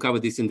 We'll cover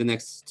this in the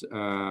next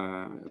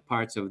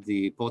parts of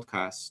the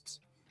podcast.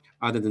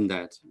 Other than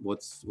that,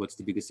 what's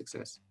the biggest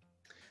success?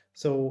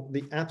 So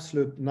the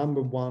absolute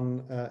number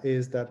one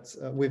is that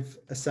we've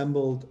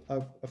assembled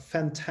a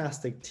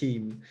fantastic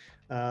team,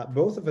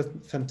 both of a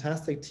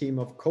fantastic team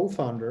of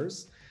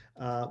co-founders,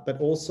 but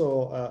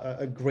also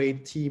a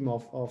great team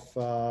of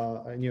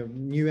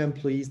new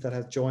employees that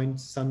have joined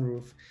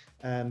SunRoof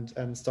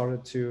and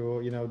started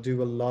to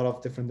do a lot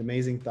of different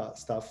amazing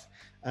stuff.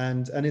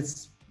 And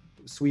it's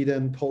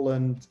Sweden,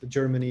 Poland,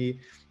 Germany.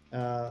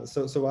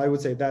 So I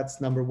would say that's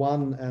number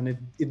one, and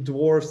it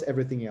dwarfs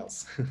everything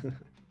else.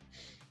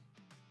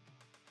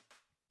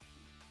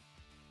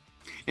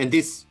 And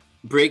this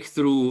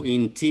breakthrough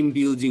in team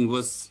building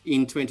was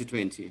in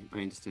 2020,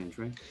 I understand,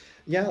 right?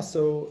 Yeah.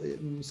 So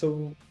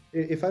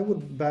if I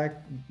would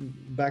back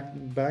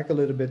a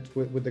little bit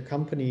with the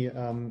company,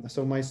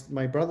 so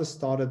my brother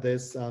started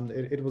this, and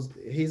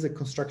he's a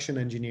construction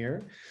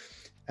engineer,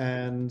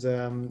 and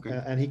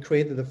he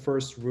created the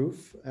first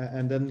roof,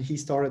 and then he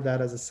started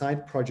that as a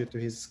side project to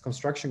his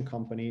construction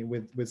company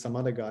with some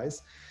other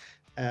guys.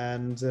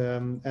 And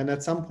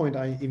at some point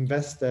I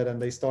invested,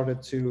 and they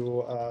started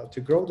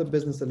to grow the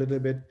business a little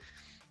bit.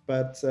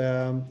 but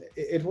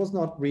it was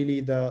not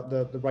really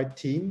the right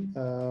team,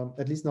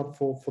 at least not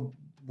for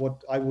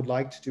what I would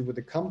like to do with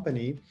the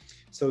company.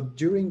 So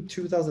during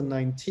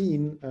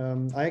 2019,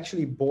 I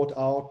actually bought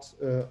out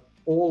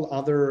all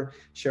other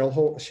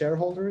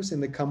shareholders in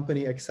the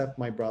company except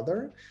my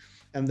brother.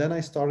 And then I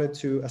started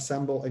to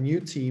assemble a new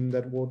team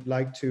that would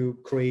like to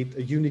create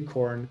a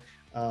unicorn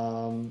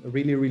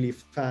really, really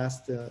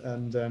fast.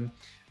 And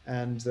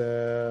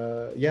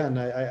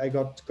I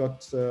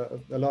got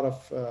a lot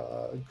of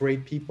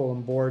great people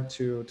on board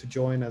to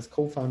join as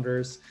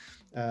co-founders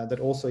that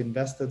also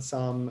invested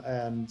some,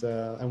 and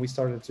we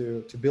started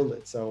to build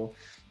it. So,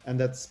 and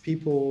that's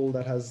people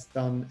that has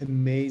done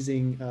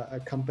amazing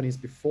companies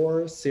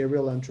before,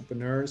 serial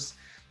entrepreneurs,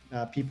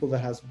 people that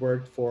has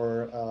worked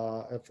for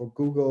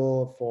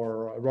Google,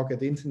 for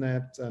Rocket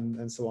Internet,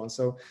 and so on.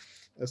 So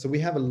we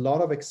have a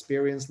lot of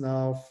experience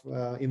now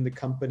in the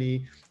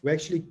company. We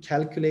actually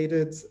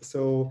calculated,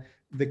 so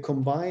the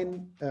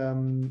combined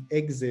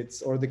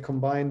exits or the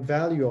combined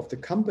value of the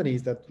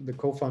companies that the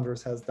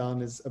co-founders has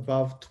done is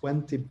above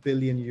 20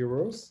 billion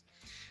euros.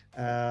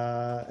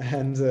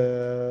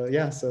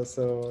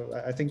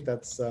 So I think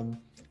that's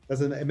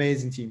an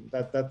amazing team.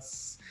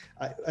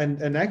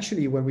 And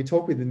actually, when we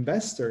talk with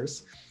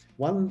investors,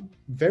 one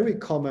very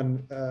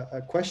common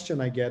question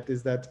I get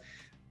is that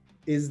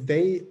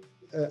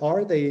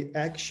are they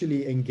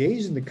actually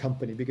engaged in the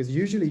company? Because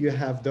usually you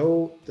have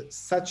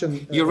such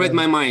an you read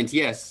my mind.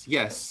 Yes.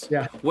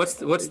 Yeah. What's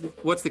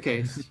the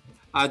case?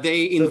 Are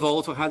they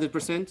involved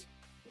 100%?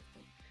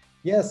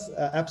 Yes,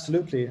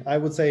 absolutely. I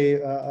would say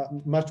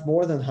much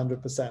more than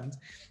 100%.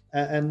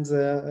 And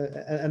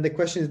the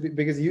question is,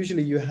 because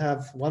usually you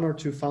have one or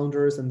two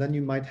founders, and then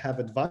you might have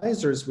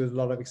advisors with a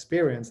lot of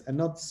experience, and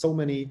not so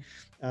many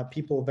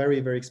people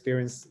very, very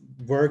experienced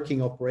working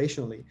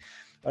operationally.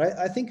 But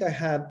I think I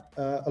had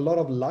a lot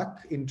of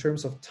luck in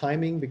terms of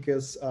timing,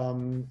 because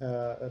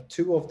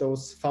two of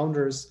those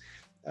founders,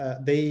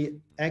 they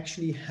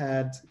actually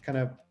had kind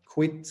of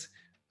quit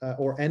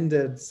or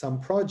ended some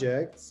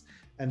projects,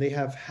 and they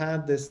have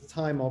had this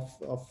time of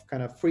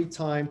kind of free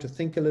time to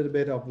think a little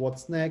bit of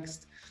what's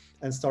next,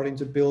 and starting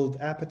to build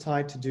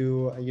appetite to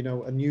do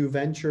a new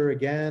venture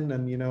again,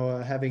 and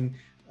having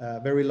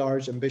very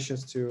large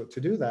ambitions to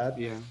do that.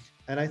 Yeah.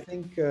 And I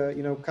think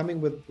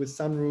coming with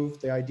SunRoof,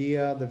 the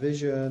idea, the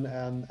vision,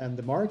 and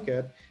the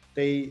market,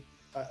 I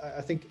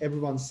think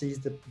everyone sees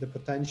the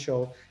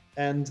potential,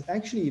 and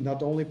actually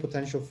not only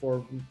potential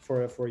for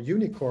a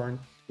unicorn.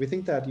 We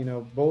think that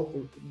both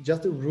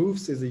just the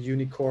roofs is a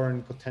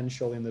unicorn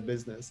potential in the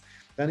business.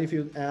 Then if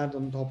you add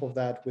on top of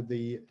that with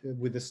the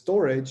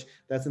storage,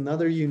 that's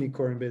another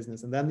unicorn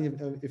business. And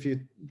then if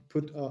you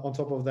put on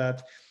top of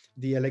that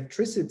the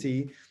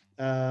electricity,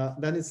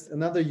 then it's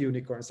another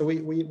unicorn. So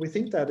we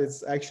think that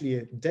it's actually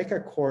a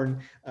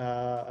decacorn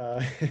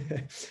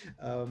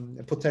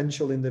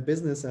potential in the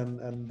business,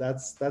 and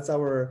that's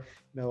our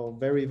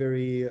very,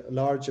 very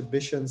large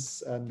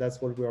ambitions, and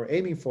that's what we are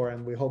aiming for,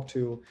 and we hope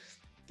to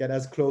get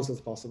as close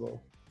as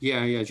possible.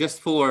 Yeah.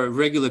 Just for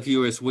regular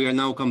viewers, we are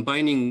now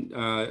combining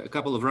a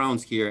couple of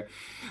rounds here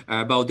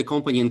about the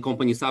company and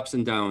company's ups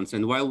and downs.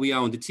 And while we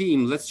are on the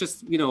team, let's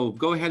just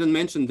go ahead and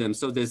mention them.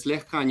 So there's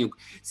Lech Kaniuk,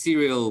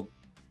 serial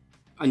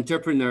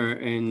entrepreneur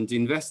and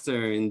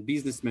investor and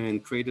businessman,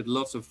 created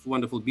lots of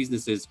wonderful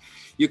businesses.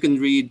 You can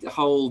read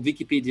whole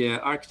Wikipedia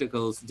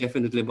articles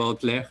definitely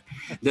about Lech.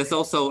 There's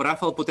also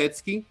Rafał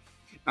Potecki.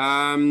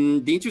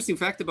 The interesting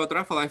fact about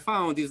Rafał I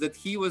found is that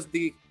he was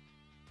the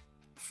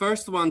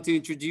first one to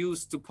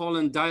introduce to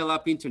Poland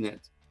dial-up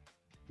internet.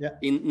 Yeah.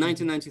 In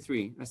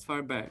 1993, as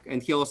far back.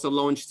 And he also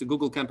launched the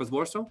Google Campus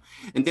Warsaw.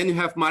 And then you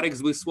have Marek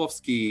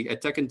Złysłowski, a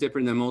tech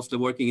entrepreneur mostly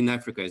working in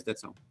Africa. Is that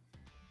so?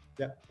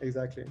 Yeah,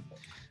 exactly.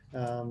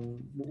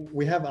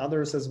 We have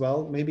others as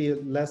well, maybe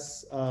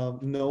less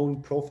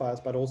known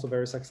profiles, but also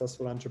very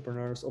successful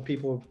entrepreneurs or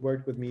people who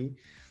worked with me.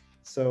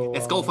 So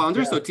as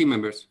co-founders or team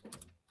members?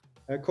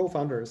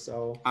 Co-founders.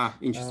 So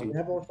interesting. We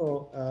have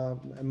also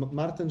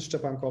Martin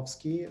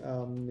Szczepankowski.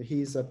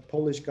 He's a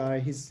Polish guy.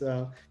 He's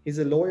a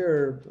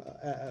lawyer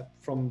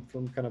from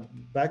kind of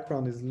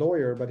background. Is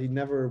lawyer, but he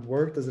never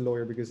worked as a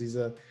lawyer because he's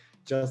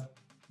just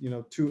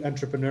too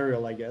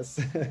entrepreneurial, I guess.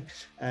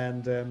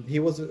 And he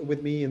was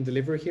with me in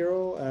Delivery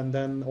Hero, and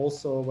then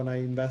also when I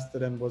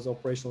invested and was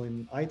operational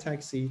in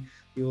iTaxi,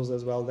 he was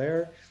as well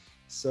there.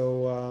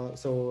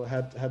 So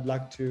had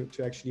luck to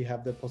actually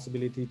have the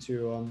possibility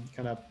to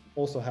kind of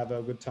also have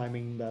a good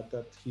timing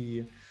that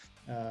he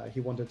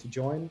wanted to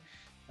join.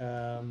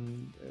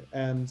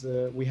 And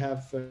we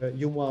have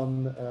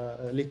Johan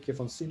Lycke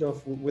von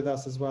Sydow with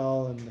us as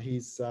well, and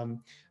he's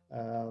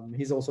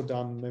also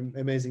done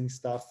amazing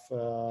stuff,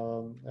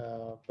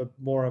 but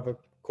more of a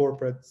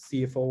corporate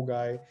CFO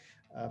guy,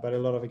 but a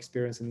lot of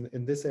experience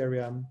in this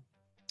area.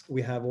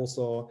 We have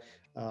also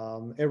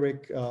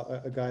Eric,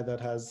 a guy that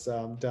has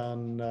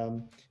done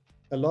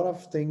a lot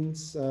of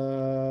things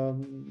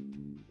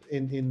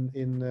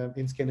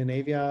in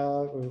Scandinavia,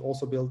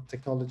 also built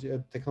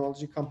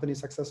technology company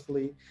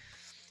successfully.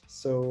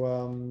 So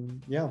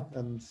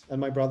and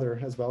my brother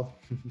as well.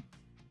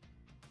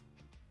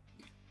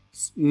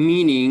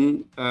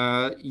 Meaning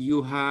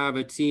you have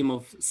a team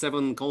of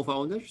seven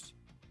co-founders,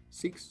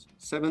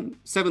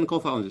 seven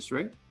co-founders,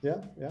 right?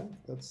 Yeah,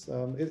 that's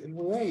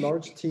we're a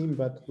large team,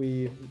 but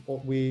we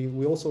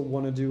also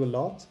want to do a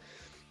lot,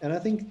 and I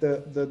think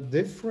the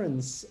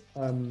difference.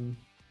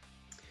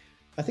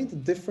 I think the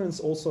difference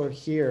also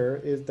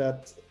here is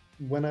that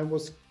when I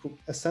was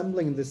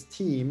assembling this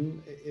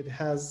team, it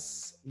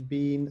has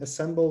been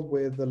assembled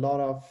with a lot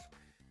of,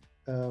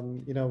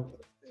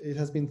 it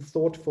has been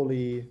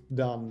thoughtfully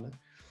done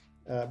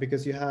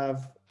because you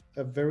have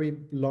a very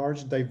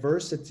large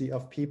diversity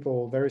of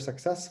people, very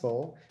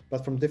successful,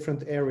 but from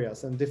different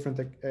areas and different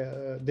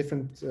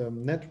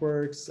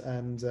networks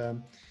and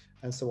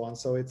so on.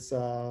 So it's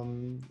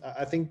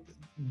I think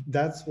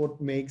that's what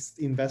makes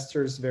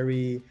investors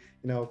very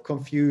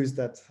confused,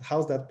 that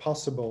how's that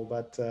possible.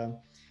 But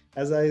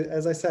as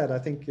I said, I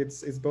think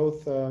it's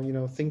both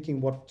thinking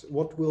what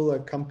will a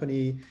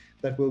company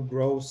that will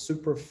grow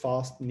super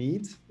fast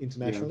need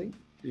internationally.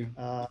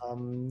 Yeah.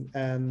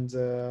 And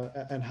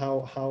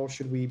how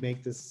should we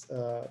make this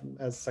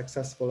as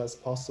successful as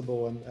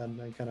possible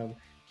and kind of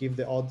give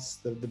the odds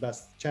the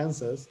best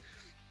chances.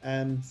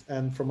 And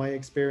from my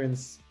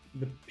experience,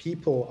 the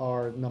people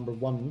are number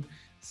one.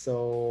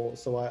 So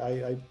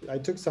I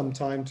took some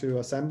time to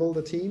assemble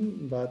the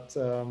team, but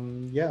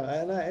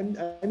and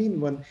I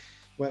mean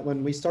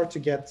when we start to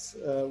get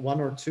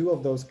one or two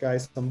of those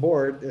guys on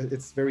board,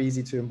 it's very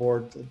easy to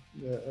onboard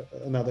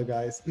another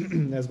guys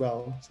as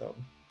well. So.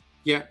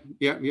 Yeah.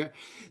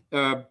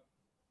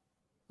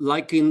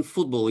 Like in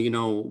football,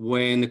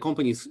 when a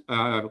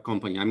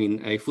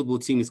a football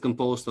team is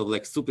composed of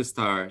like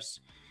superstars,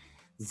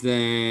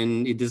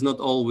 then it does not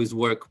always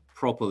work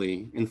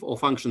properly or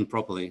function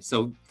properly.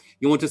 So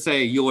you want to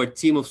say your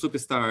team of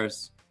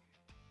superstars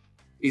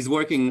is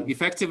working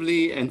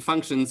effectively and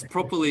functions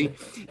properly,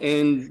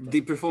 and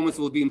the performance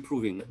will be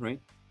improving, right?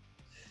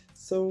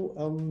 So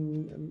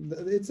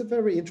it's a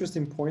very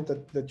interesting point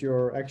that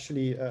you're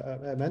actually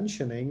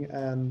mentioning,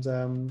 and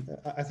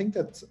I think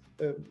that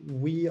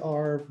we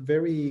are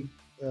very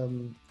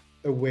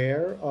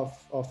aware of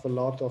a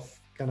lot of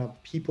kind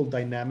of people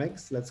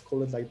dynamics, let's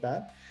call it like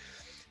that.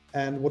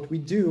 And what we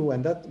do,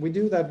 and that we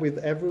do that with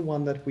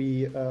everyone that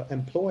we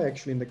employ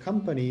actually in the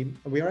company,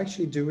 we are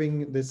actually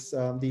doing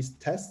these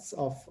tests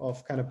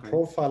of kind of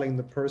profiling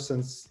the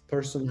person's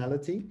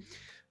personality,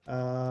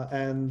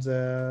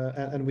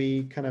 and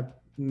we kind of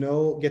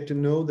get to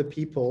know the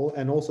people,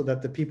 and also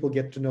that the people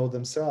get to know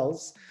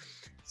themselves,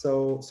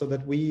 so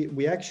that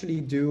we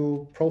actually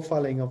do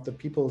profiling of the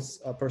people's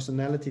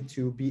personality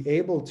to be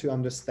able to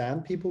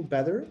understand people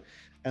better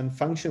and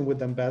function with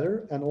them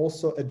better, and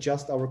also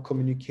adjust our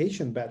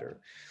communication better.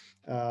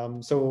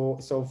 So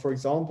for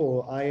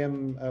example, I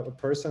am a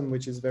person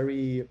which is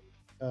very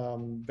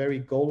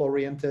goal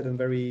oriented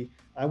and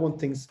I want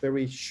things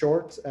very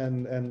short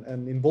and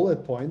in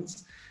bullet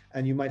points.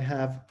 And you might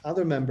have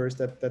other members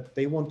that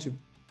they want to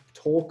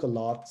talk a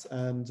lot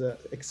and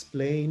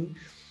explain.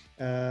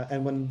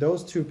 And when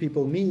those two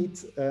people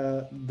meet,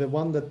 the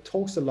one that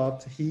talks a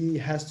lot, he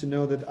has to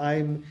know that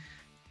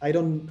I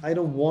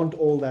don't want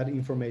all that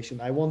information.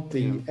 I want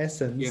the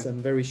essence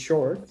and very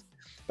short.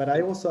 But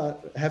I also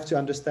have to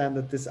understand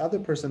that this other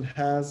person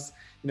has,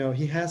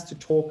 he has to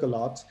talk a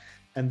lot.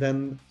 And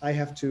then I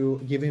have to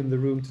give him the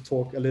room to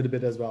talk a little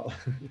bit as well.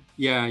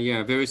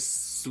 Yeah, very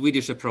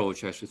Swedish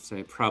approach, I should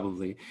say,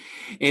 probably.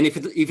 And if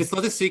it's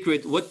not a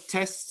secret, what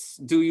tests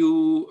do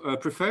you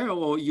prefer,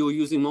 or you're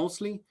using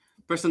mostly?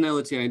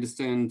 Personality, I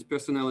understand,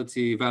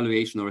 personality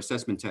evaluation or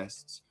assessment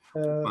tests.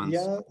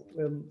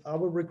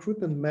 Our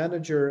recruitment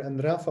manager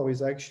and Rafa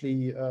is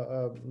actually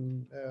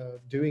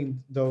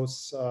doing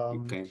those.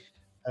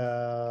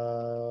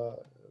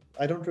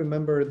 I don't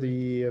remember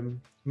the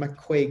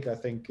McQuake, I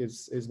think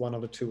is one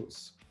of the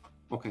tools.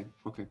 Okay.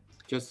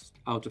 Just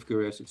out of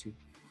curiosity.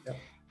 Yeah.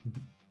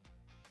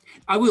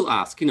 I will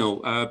ask,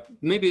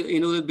 maybe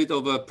in a little bit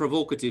of a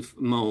provocative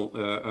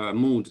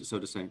mood, so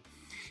to say.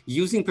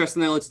 Using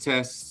personality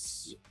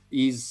tests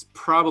is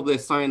probably a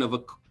sign of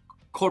a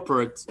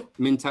corporate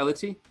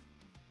mentality.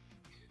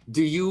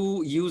 Do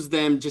you use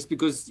them just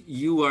because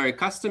you are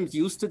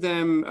used to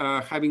them,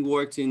 having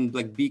worked in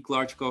like big,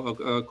 large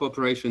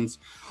corporations,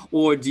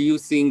 or do you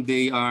think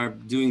they are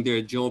doing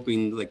their job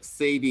in like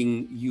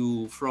saving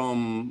you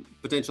from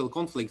potential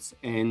conflicts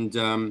and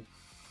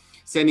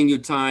saving you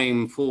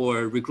time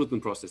for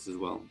recruitment process as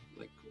well?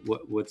 Like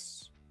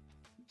what's?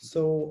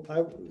 So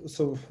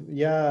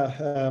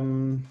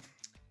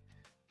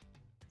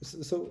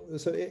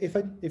if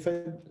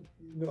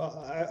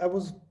I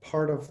was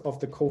part of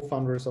the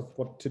co-founders of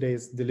what today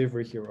is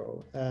Delivery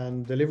Hero,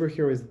 and Delivery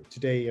Hero is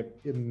today a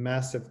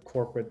massive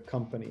corporate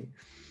company,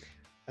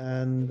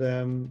 and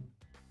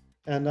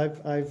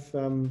I've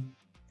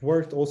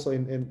worked also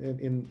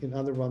in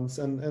other ones,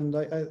 and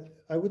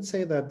I would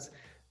say that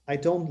I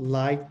don't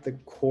like the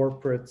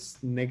corporate's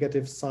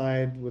negative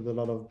side with a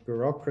lot of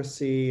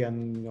bureaucracy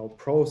and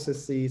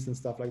processes and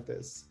stuff like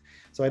this.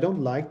 So I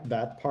don't like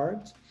that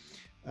part.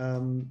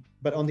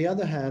 But on the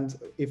other hand,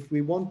 if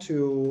we want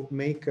to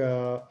make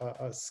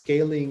a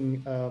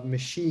scaling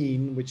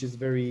machine, which is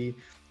very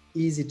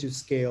easy to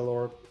scale,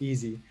 or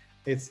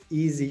it's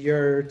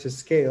easier to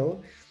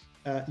scale,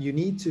 you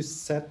need to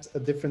set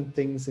different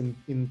things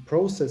in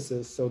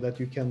processes so that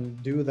you can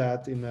do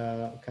that in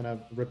a kind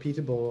of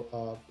repeatable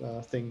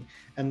thing.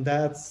 And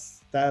that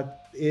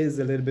is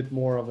a little bit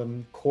more of a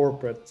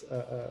corporate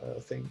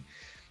thing.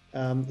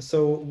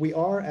 So we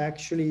are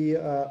actually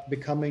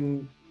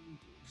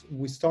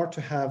we start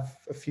to have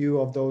a few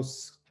of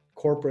those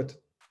corporate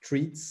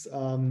treats,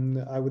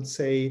 I would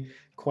say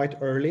quite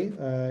early,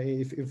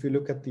 if you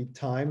look at the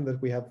time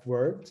that we have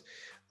worked.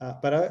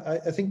 But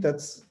I think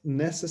that's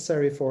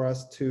necessary for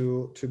us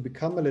to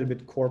become a little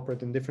bit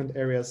corporate in different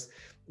areas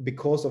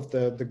because of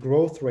the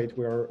growth rate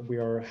we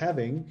are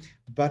having,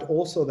 but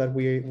also that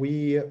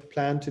we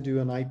plan to do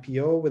an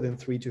IPO within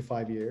 3 to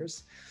 5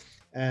 years.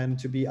 And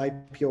to be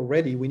IPO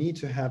ready, we need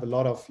to have a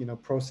lot of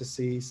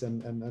processes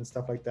and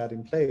stuff like that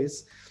in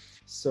place.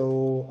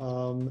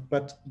 So,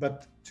 but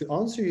to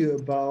answer you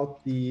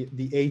about the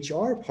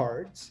HR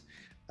part,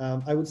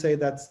 I would say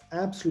that's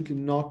absolutely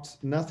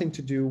nothing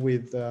to do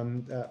with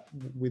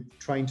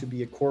trying to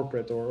be a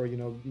corporate or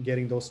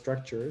getting those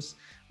structures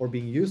or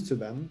being used to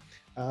them.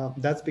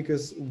 That's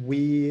because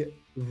we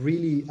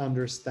really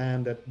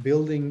understand that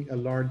building a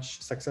large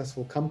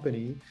successful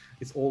company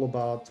is all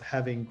about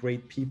having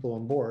great people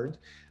on board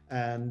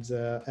and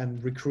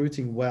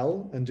recruiting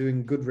well and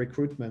doing good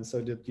recruitment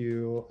so that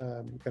you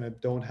kind of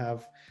don't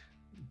have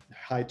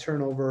high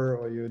turnover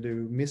or you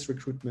do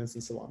misrecruitments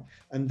and so on.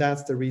 And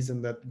that's the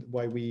reason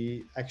why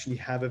we actually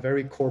have a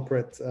very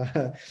corporate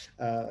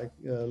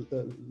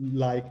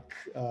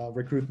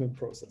recruitment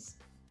process.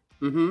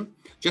 Mm-hmm.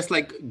 Just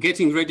like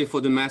getting ready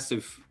for the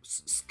massive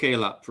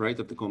scale up, right,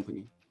 of the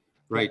company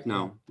right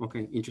now.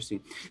 Okay,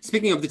 interesting.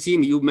 Speaking of the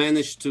team, you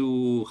managed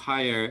to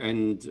hire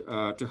a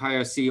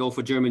CEO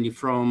for Germany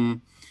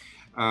from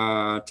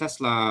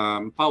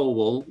Tesla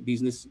Powerwall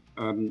business,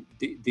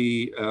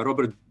 the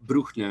Robert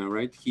Bruchner,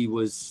 right? He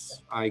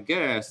was, I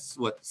guess,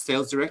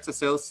 sales director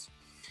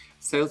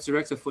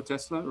for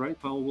Tesla, right?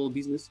 Powerwall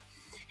business.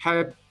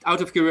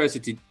 Out of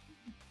curiosity,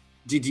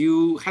 did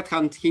you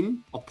headhunt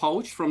him or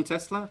poach from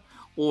Tesla,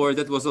 or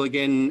that was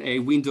again a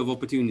window of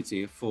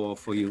opportunity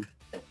for you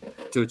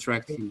to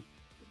attract him?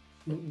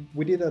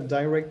 We did a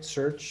direct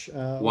search.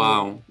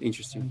 Wow,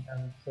 interesting.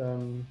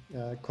 And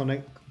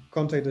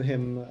contacted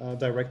him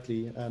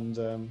directly,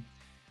 and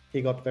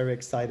he got very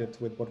excited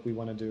with what we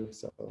want to do.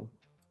 So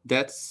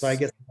I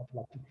guess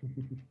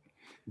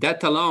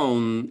that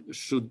alone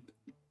should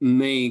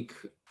make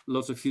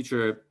lots of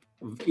future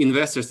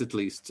investors, at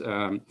least,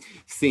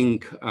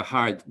 think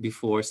hard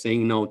before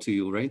saying no to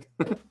you, right?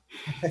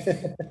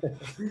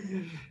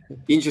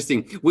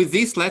 Interesting. With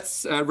this,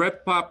 let's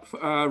wrap up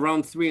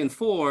round 3 and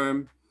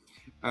 4.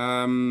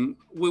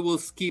 We will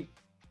skip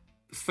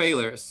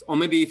failures, or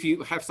maybe if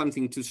you have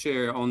something to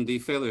share on the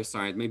failure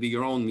side, maybe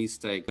your own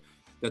mistake,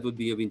 that would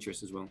be of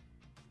interest as well.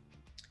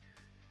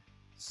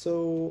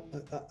 So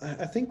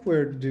I think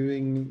we're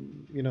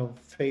doing,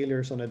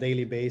 failures on a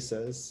daily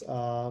basis.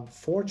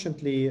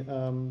 Fortunately,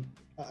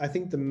 I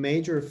think the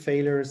major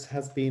failures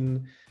has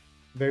been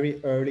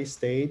very early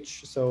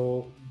stage,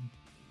 so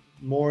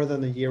more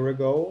than a year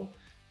ago,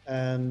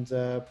 and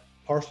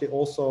partially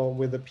also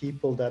with the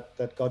people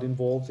that got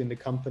involved in the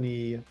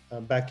company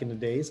back in the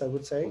days, I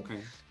would say.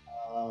 Okay.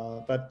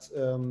 But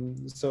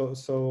so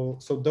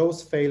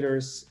those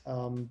failures,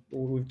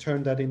 we've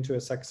turned that into a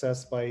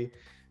success by,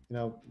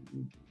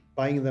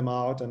 buying them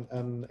out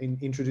and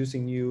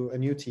introducing a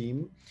new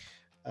team.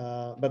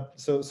 But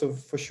so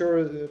for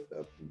sure,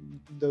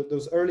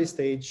 those early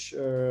stage,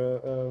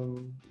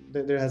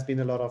 there has been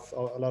a lot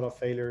of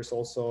failures.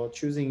 Also,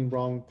 choosing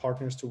wrong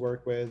partners to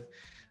work with.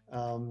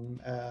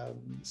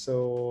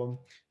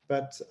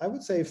 But I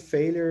would say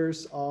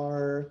failures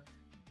are.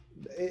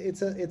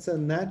 It's a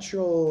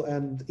natural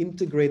and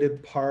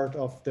integrated part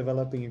of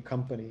developing a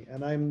company,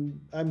 and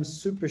I'm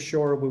super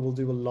sure we will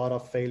do a lot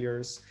of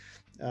failures.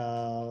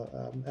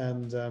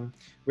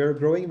 We're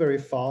growing very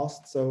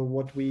fast. So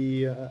what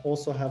we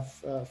also have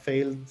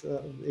failed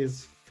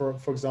is, for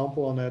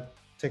example, on a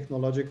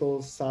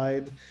technological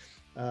side,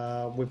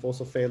 we've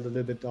also failed a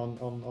little bit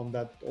on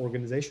that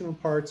organizational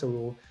part. So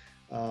we'll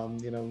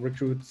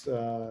recruit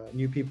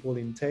new people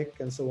in tech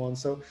and so on.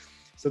 So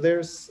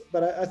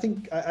but I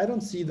think I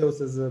don't see those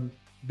as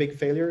big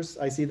failures.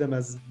 I see them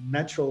as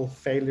natural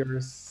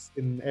failures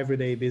in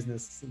everyday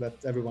business that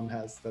everyone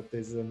has, that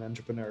is an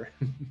entrepreneur.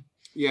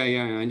 Yeah,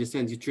 I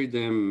understand. You treat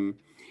them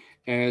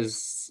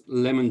as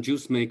lemon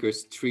juice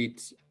makers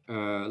treat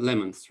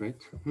lemons,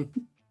 right?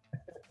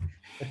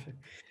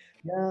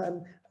 Yeah,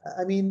 and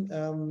I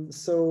mean,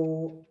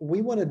 so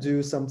we want to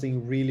do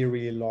something really,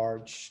 really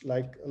large,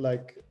 like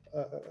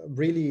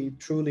really,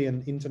 truly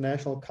an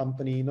international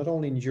company, not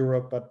only in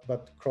Europe but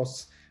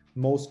across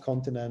most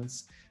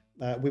continents.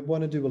 We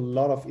want to do a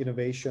lot of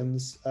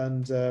innovations,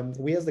 and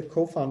we as the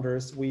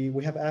co-founders, we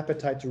have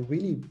appetite to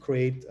really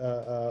create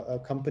a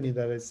company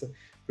that is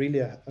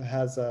really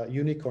has a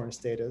unicorn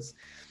status.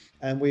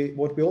 And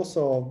what we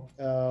also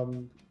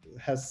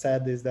has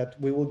said is that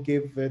we will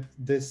give it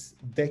this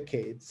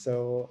decade.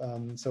 So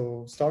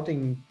so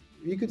starting,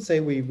 you could say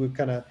we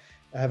kind of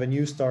have a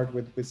new start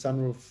with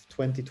SunRoof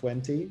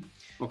 2020.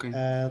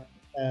 Okay.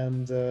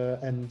 And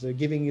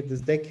giving it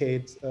this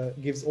decade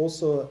gives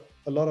also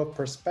a lot of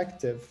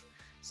perspective.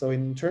 So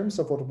in terms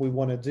of what we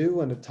want to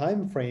do and the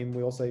time frame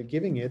we also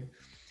giving it,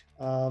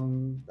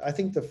 I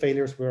think the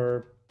failures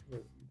we're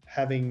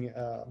having,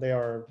 they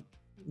are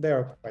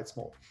quite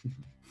small.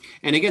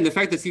 And again, the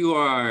fact that you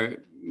are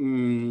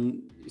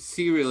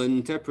serial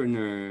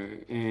entrepreneur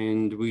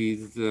and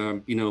with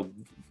you know,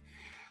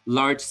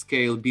 large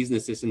scale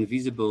businesses and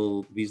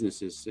visible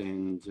businesses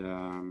and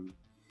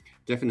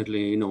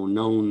definitely, you know,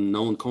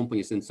 known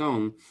companies and so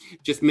on,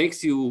 just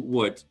makes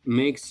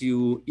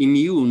you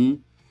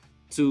immune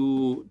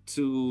to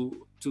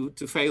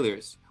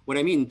failures. What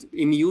I mean,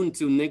 immune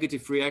to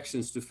negative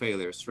reactions to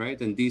failures,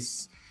 right? And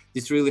this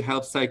really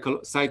helps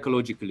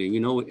psychologically. You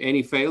know,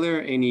 any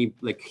failure, any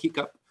like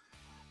hiccup,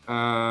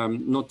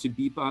 not to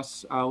beep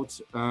us out,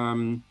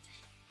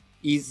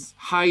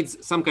 hides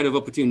some kind of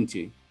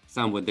opportunity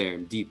somewhere there,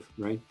 deep,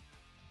 right?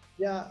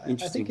 Yeah, I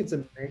think it's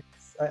a mix.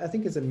 I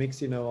think it's a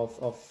mix, you know,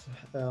 of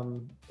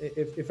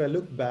if I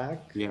look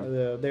back, yeah.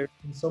 There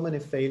have been so many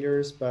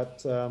failures,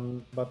 but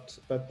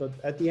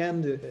at the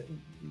end,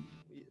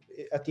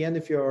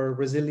 if you're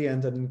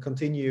resilient and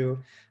continue,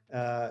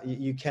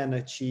 you can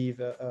achieve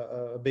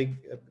a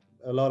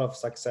lot of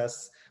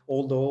success,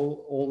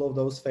 although all of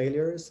those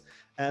failures.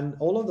 And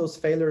all of those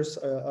failures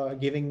are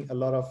giving a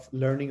lot of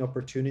learning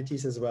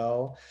opportunities as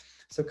well.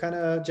 So kind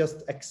of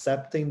just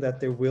accepting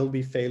that there will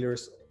be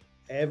failures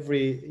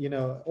every, you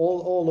know,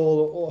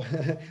 all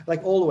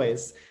like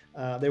always,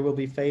 there will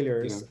be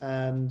failures.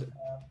 Yeah. And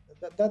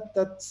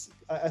that's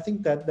I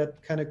think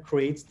that kind of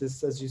creates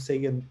this, as you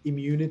say, an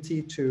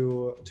immunity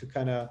to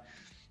kind of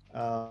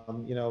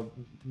you know,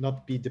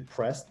 not be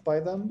depressed by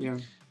them. Yeah.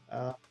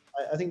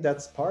 I think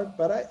that's part,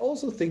 but I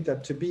also think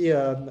that to be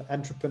an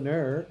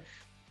entrepreneur,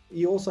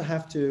 you also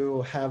have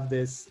to have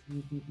this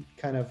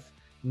kind of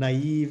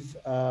naive,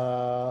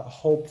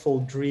 hopeful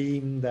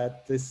dream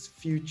that this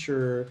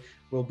future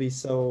will be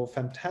so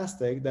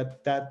fantastic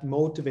that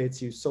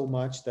motivates you so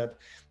much that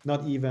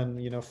not even,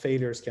 you know,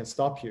 failures can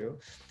stop you.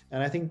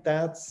 And I think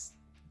that's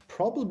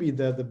probably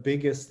the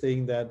biggest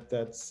thing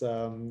that's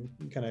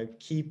kind of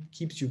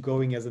keeps you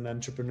going as an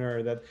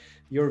entrepreneur, that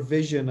your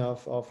vision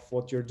of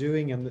what you're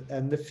doing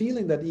and the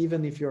feeling that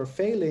even if you're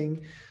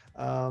failing,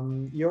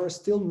 you're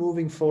still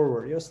moving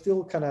forward, you're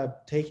still kind of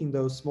taking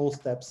those small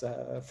steps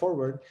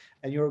forward,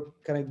 and you're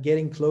kind of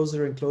getting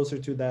closer and closer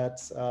to that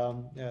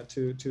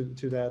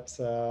to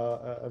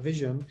that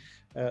vision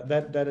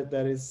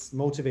that is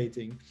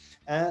motivating.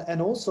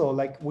 And also,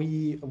 like,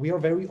 we are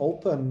very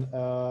open,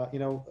 you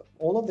know,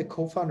 all of the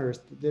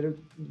co-founders,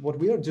 what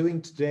we are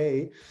doing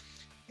today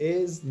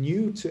is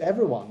new to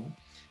everyone.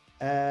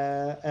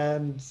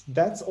 And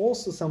that's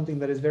also something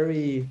that is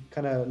very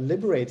kind of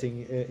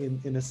liberating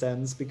in a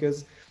sense,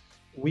 because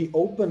we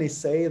openly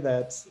say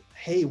that,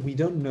 hey, we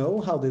don't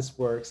know how this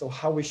works, or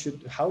how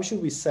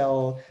should we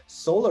sell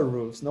solar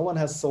roofs. No one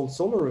has sold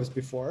solar roofs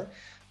before.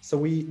 So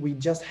we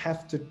just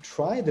have to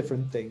try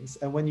different things.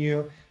 And when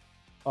you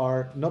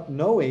are not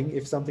knowing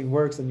if something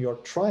works and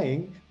you're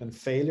trying, and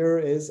failure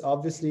is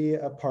obviously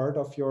a part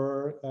of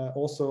your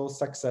also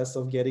success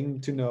of getting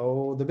to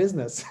know the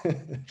business.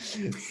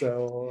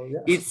 So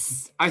yeah,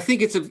 I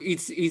think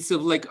it's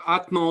of like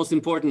utmost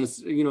importance,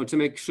 you know, to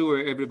make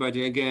sure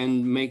everybody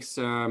again makes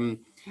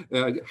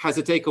has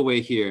a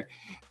takeaway here.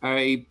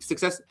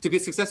 To be a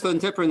successful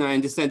entrepreneur, I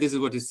understand this is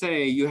what you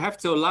say, you have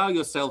to allow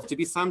yourself to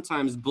be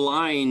sometimes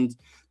blind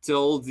to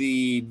all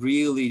the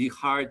really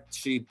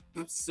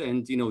hardships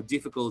and, you know,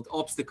 difficult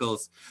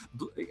obstacles.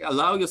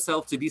 Allow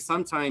yourself to be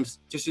sometimes,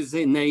 just to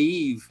say,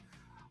 naive,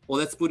 or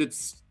let's put it,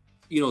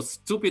 you know,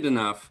 stupid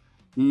enough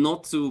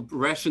not to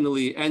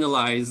rationally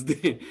analyze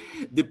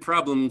the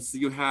problems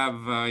you have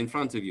in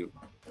front of you.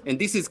 And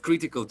this is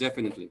critical,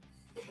 definitely.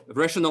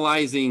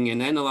 Rationalizing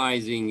and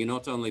analyzing, you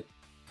not only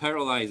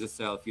paralyze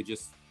yourself, you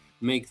just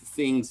make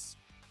things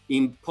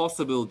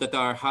impossible that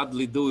are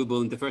hardly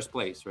doable in the first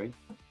place, right?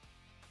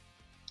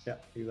 Yeah,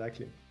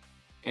 exactly.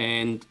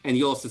 And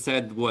you also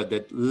said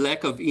that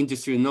lack of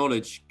industry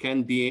knowledge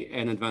can be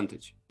an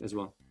advantage as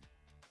well.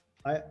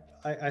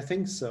 I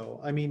think so.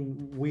 I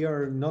mean, we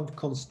are not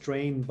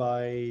constrained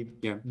by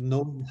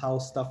knowing how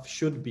stuff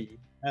should be,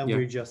 and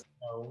we just,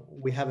 you know,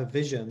 we have a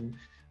vision,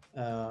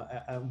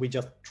 and we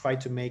just try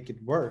to make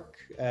it work.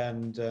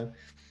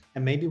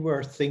 And maybe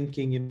we're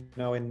thinking, you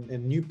know,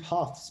 in new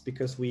paths,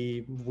 because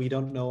we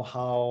don't know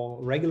how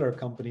regular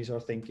companies are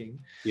thinking.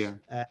 Yeah.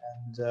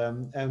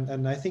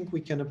 And I think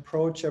we can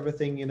approach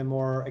everything in a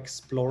more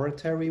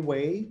exploratory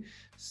way.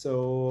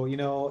 So, you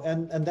know,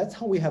 and that's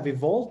how we have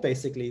evolved,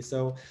 basically.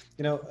 So,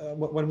 you know,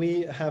 when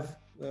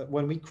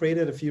we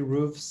created a few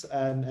roofs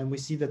and we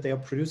see that they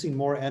are producing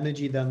more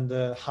energy than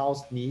the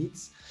house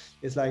needs,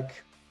 it's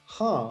like,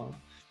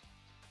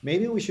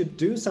 maybe we should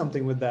do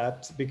something with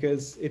that,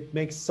 because it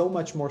makes so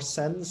much more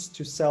sense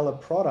to sell a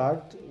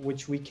product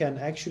which we can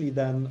actually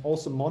then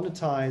also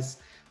monetize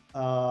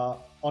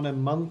on a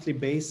monthly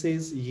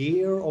basis,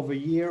 year over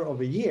year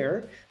over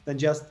year, than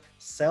just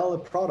sell a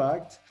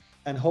product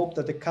and hope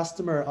that the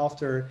customer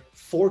after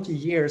 40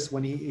 years,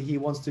 when he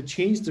wants to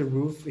change the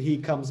roof, he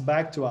comes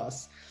back to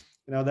us.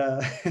 You know,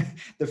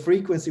 the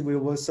frequency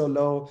will so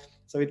low,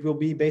 so it will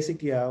be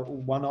basically a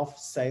one-off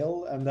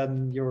sale, and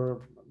then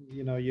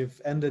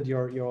you've ended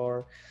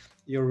your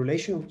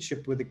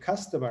relationship with the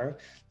customer.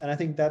 And I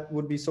think that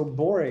would be so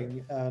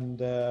boring. And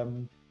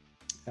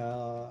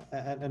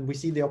we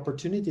see the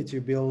opportunity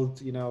to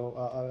build,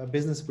 a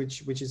business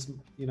which is,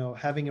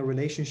 having a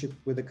relationship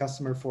with the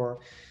customer for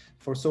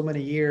so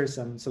many years,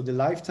 and so the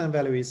lifetime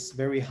value is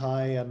very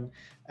high.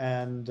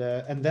 And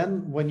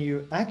then when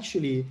you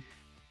actually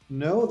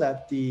know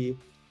that the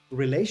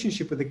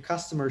relationship with the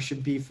customer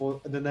should be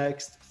for the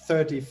next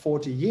 30,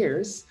 40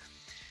 years,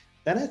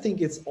 then I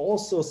think it's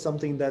also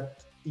something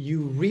that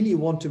you really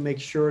want to make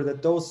sure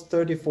that those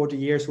 30, 40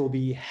 years will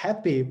be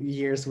happy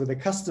years with the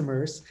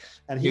customers,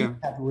 and he's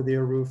happy with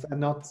your roof, and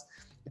not,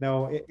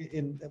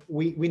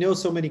 we know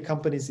so many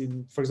companies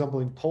for example,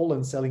 in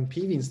Poland, selling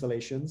PV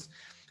installations,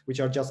 which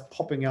are just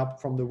popping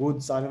up from the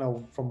woods. I don't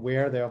know from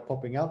where they are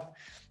popping up.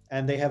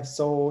 And they have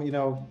so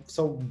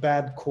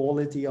bad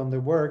quality on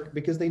the work,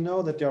 because they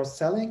know that they are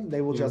selling.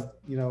 They will just,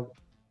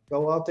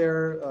 go out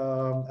there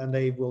and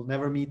they will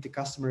never meet the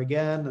customer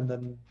again, and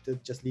then they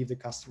just leave the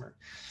customer.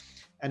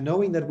 And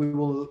knowing that we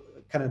will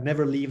kind of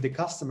never leave the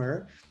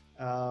customer,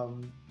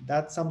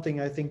 that's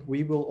something I think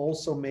we will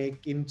also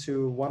make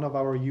into one of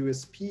our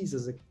USPs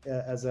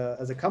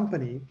as a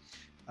company,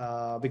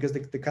 because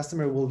the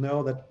customer will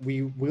know that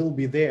we will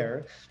be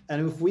there.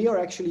 And if we are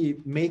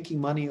actually making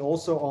money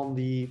also on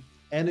the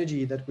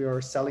energy that we are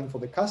selling for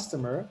the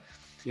customer,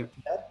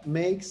 that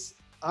makes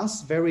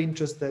us very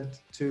interested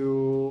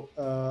to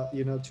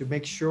to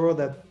make sure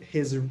that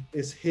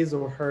his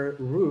or her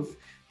roof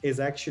is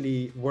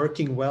actually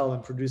working well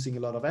and producing a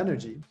lot of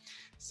energy.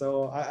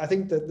 So I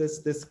think that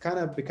this kind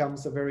of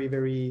becomes a very,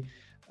 very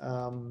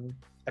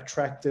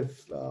attractive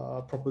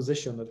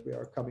proposition that we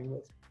are coming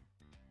with.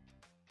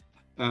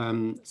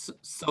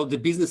 So the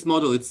business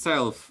model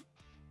itself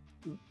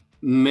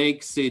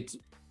makes it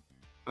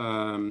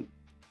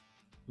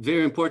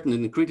very important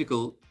and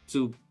critical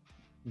to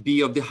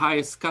be of the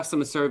highest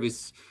customer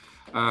service,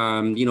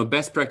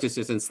 best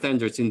practices and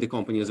standards in the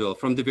company as well,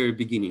 from the very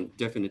beginning,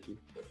 definitely.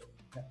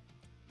 Yeah.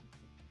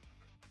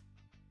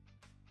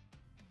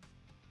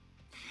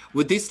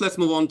 With this, let's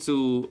move on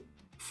to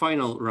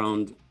final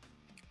round.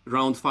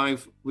 Round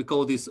 5, we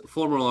call this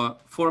Formula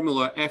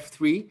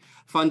F3,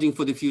 funding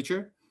for the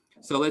future.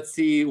 So let's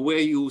see where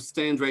you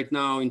stand right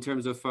now in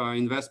terms of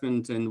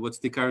investment and what's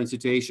the current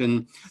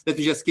situation. Let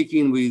me just kick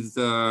in with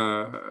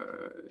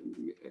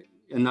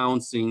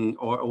announcing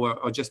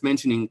or just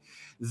mentioning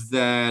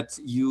that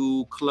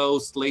you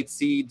closed late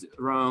seed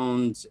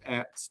round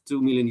at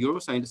 2 million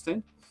euros, I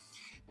understand.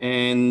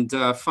 And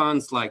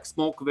funds like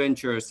Smoke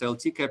Ventures,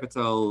 LT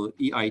Capital,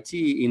 EIT,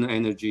 In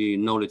Energy,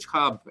 Knowledge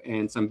Hub,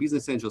 and some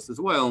business angels as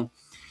well.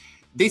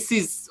 This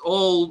is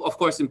all, of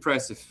course,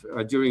 impressive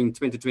during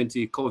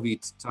 2020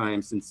 COVID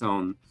times and so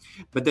on.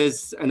 But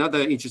there's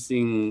another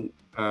interesting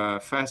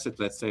facet,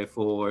 let's say,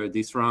 for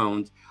this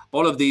round.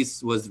 All of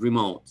this was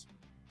remote.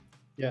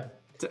 Yeah.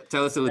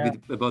 Tell us a little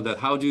bit about that.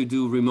 How do you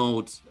do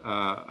remote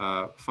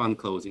funding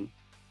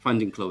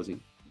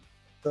closing?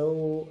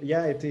 So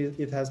yeah,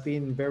 it has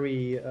been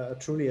very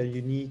truly a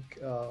unique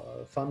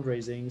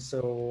fundraising.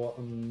 So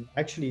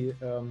actually,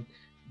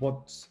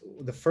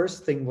 the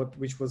first thing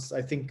which was,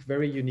 I think,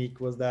 very unique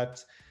was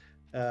that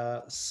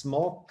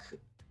Smoke,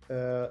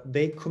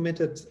 they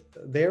committed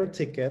their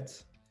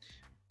ticket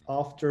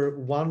after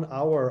 1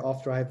 hour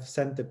after I've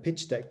sent the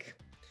pitch deck.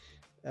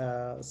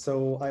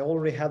 So I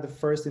already had the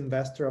first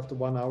investor after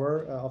 1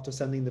 hour after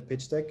sending the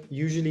pitch deck.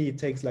 Usually it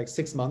takes like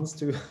 6 months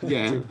to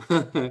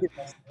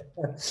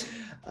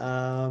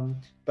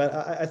but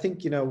I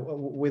think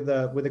with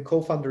a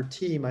co-founder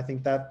team, I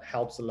think that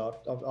helps a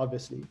lot,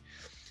 obviously.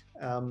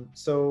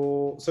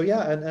 So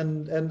yeah,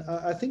 and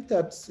I think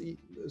that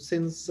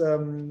since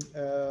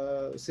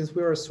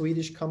we're a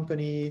Swedish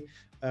company,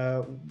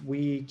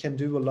 we can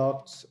do a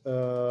lot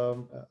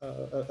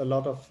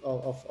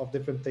of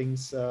different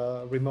things,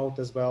 remote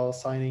as well,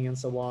 signing and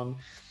so on.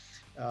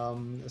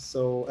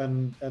 So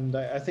and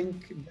I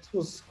think this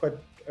was quite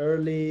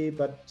early,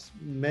 but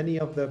many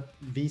of the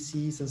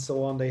VCs and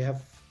so on,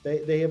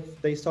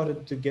 they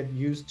started to get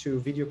used to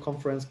video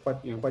conference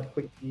quite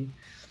quickly.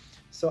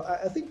 So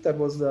I think that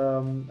was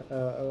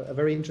a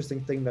very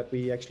interesting thing that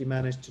we actually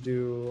managed to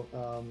do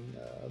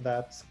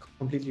that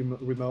completely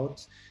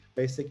remote,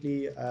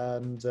 basically,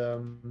 and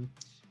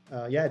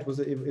yeah, it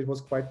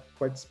was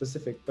quite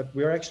specific. But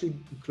we are actually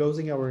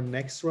closing our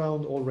next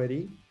round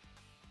already.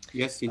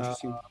 Yes,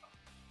 interesting.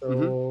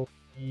 So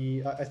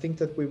I think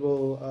that we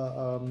will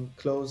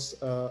close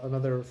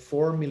another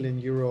 4 million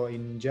euro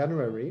in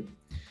January.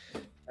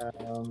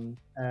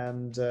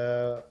 And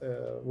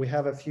we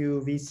have a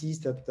few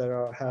VCs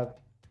that have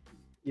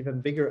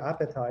even bigger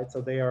appetite, so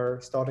they are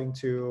starting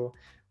to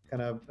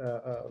kind of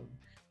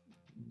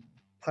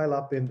pile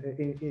up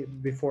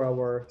before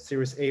our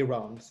Series A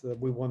round. So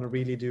we want to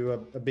really do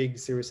a big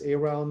Series A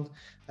round,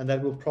 and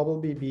that will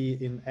probably be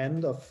in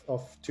end of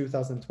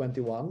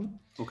 2021.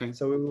 Okay.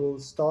 So we will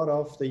start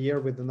off the year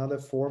with another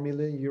 4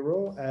 million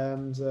euro,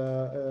 and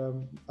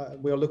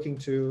we are looking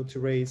to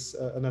raise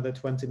another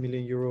 20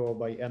 million euro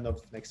by end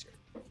of next year.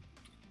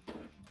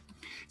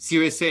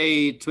 Series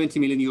A, 20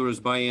 million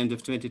euros by end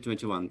of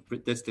 2021.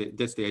 That's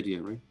the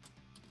idea, right?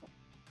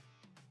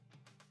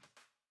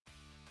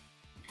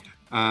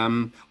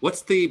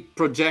 What's the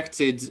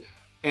projected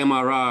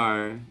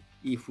MRR,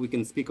 if we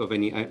can speak of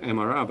any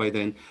MRR by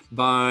then,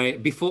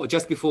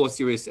 just before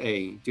Series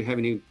A? Do you have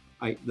any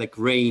like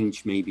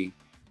range maybe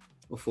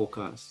or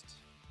forecast?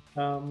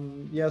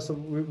 Yeah, so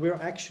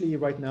we're actually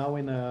right now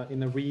in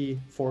a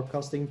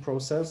re-forecasting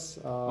process.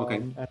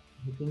 Okay.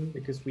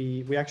 Because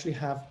we actually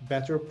have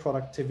better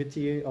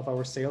productivity of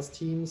our sales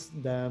teams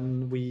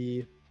than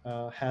we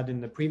had in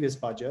the previous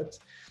budget.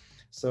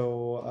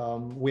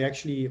 So we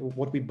actually,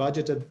 what we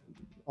budgeted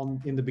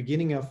in the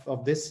beginning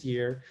of this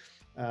year,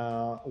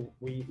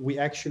 we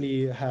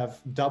actually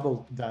have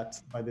doubled that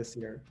by this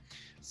year.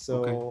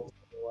 So okay.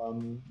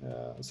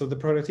 So the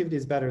productivity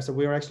is better. So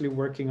we're actually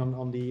working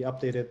on the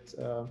updated,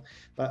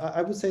 but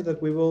I would say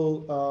that we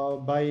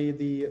will, by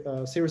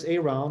the Series A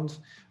round,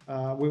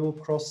 we will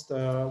cross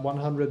the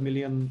 100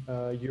 million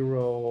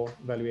euro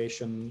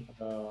valuation.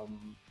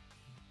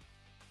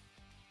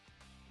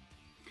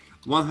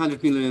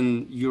 100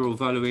 million euro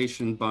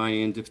valuation by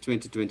end of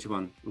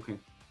 2021. Okay.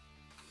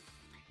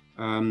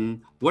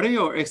 What are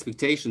your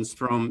expectations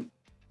from,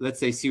 let's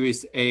say,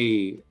 Series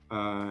A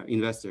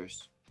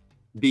investors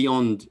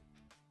beyond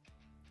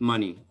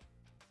money?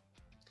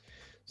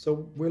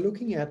 So we're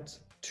looking at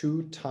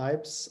two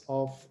types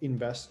of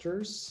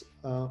investors.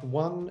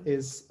 One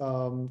is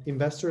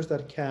investors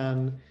that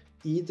can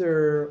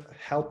either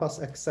help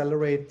us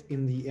accelerate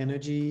in the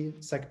energy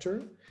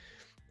sector.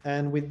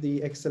 And with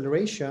the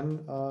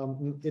acceleration,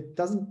 it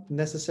doesn't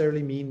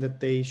necessarily mean that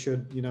they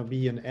should,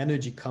 be an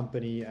energy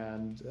company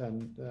and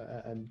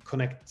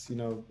connect,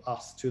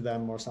 us to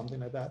them or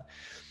something like that.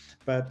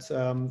 But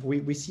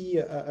we see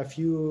a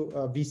few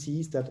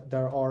VCs that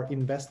are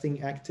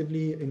investing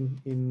actively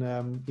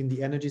in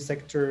the energy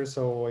sector,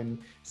 so in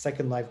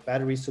second life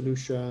battery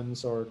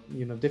solutions or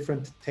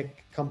different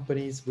tech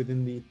companies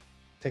within the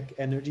tech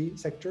energy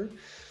sector.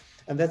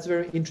 And that's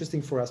very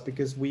interesting for us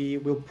because we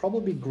will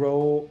probably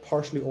grow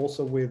partially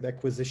also with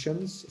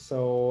acquisitions.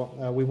 So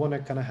we want to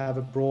kind of have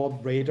a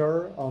broad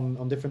radar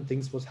on different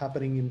things, what's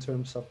happening in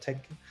terms of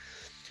tech.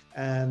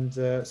 And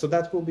so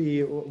that will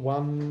be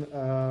one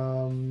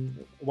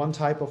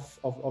type of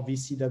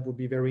VC that would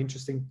be very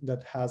interesting,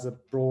 that has a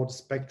broad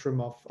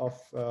spectrum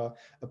of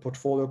a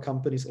portfolio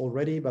companies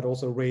already, but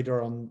also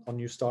radar on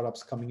new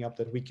startups coming up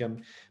that we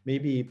can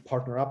maybe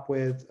partner up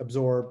with,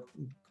 absorb,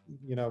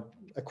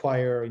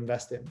 acquire,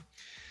 invest in.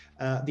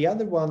 The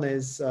other one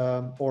is,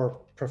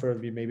 or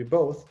preferably maybe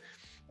both,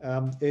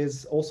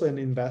 is also an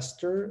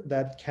investor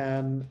that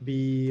can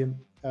be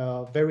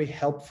very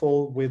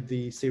helpful with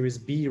the Series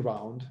B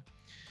round.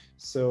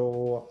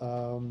 So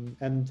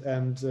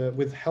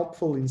with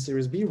helpful in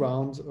Series B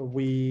round,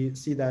 we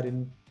see that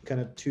in kind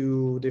of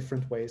two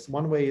different ways.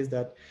 One way is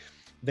that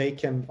they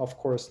can, of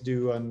course,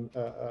 do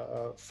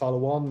a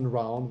follow-on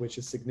round, which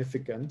is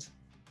significant,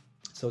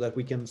 so that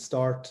we can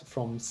start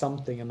from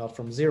something and not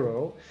from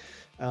zero.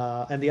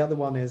 And the other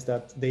one is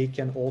that they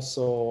can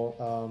also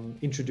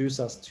introduce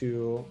us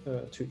to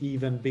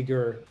even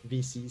bigger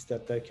VCs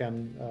that they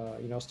can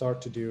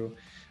start to do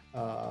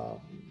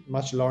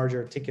much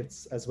larger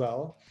tickets as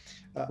well.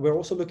 We're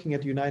also looking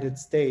at United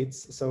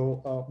States,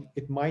 so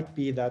it might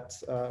be that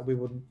we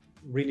would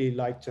really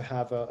like to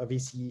have a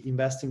VC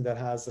investing that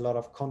has a lot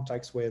of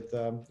contacts with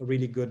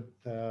really good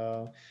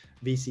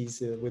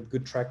VCs with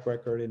good track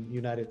record in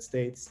United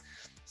States.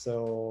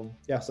 So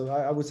yeah, so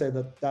I would say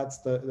that that's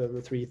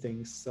the three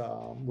things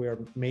we're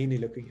mainly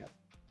looking at.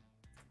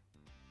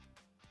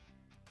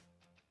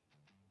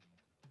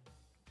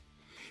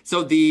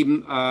 So the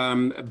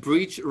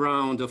bridge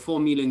round of 4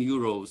 million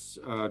euros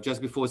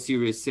just before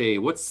Series A,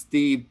 what's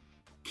the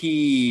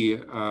key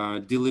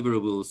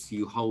deliverables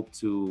you hope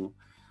to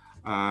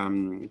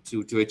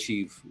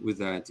achieve with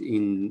that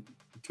in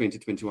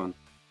 2021?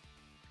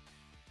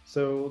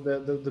 So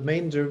the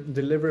main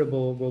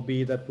deliverable will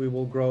be that we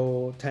will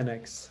grow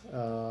 10x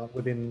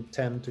within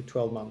 10 to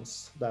 12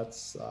 months.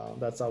 That's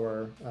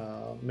our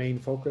main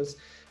focus,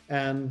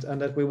 and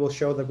that we will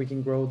show that we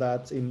can grow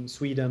that in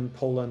Sweden,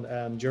 Poland,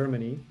 and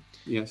Germany.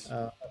 Yes,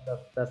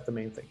 that's the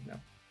main thing. Yeah.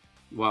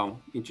 Wow,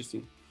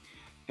 interesting.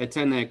 A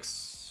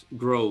 10x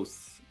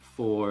growth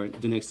for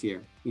the next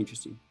year.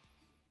 Interesting.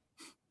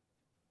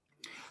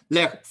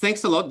 Lech,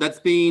 thanks a lot. That's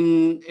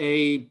been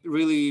a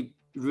really,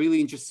 really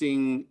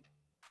interesting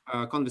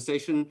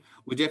conversation.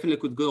 We definitely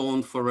could go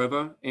on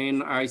forever,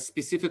 and I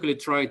specifically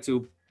try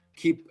to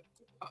keep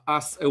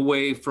us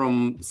away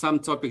from some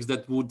topics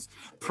that would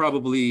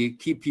probably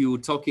keep you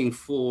talking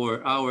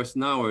for hours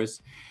and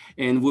hours,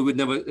 and we would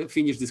never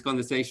finish this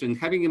conversation.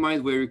 Having in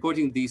mind we're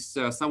recording this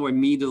somewhere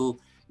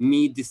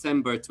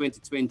mid-December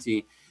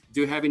 2020,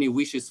 do you have any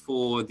wishes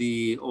for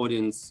the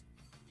audience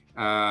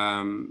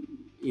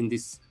in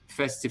this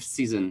festive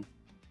season?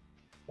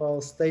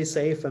 Well, stay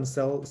safe and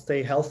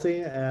stay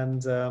healthy,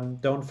 and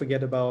don't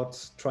forget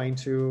about trying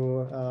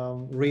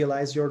to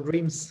realize your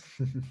dreams.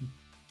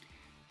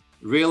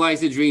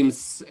 Realize your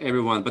dreams,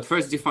 everyone, but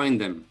first define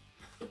them.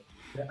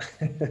 Yeah.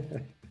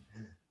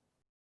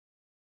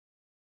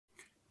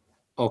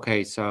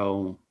 Okay,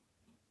 so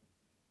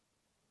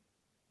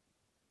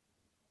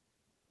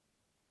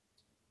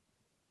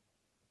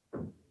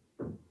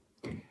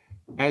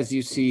as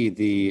you see,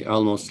 the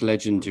almost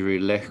legendary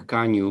Lech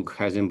Kaniuk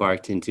has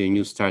embarked into a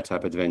new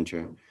startup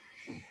adventure.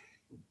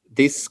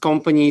 This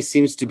company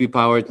seems to be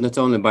powered not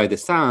only by the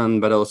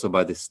sun, but also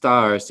by the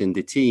stars in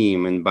the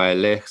team and by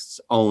Lech's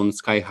own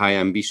sky-high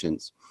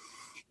ambitions.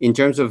 In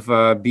terms of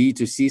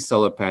B2C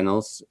solar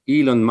panels,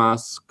 Elon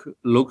Musk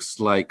looks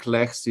like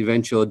Lech's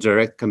eventual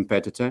direct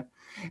competitor,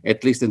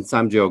 at least in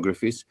some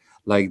geographies,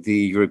 like the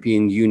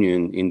European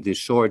Union in the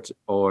short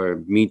or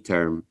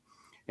midterm.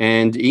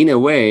 And in a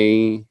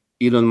way,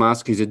 Elon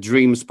Musk is a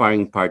dream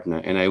sparring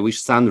partner, and I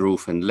wish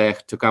SunRoof and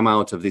Lech to come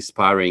out of this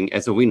sparring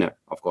as a winner,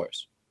 of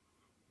course.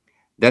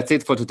 That's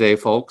it for today,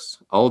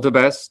 folks. All the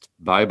best.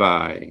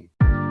 Bye-bye.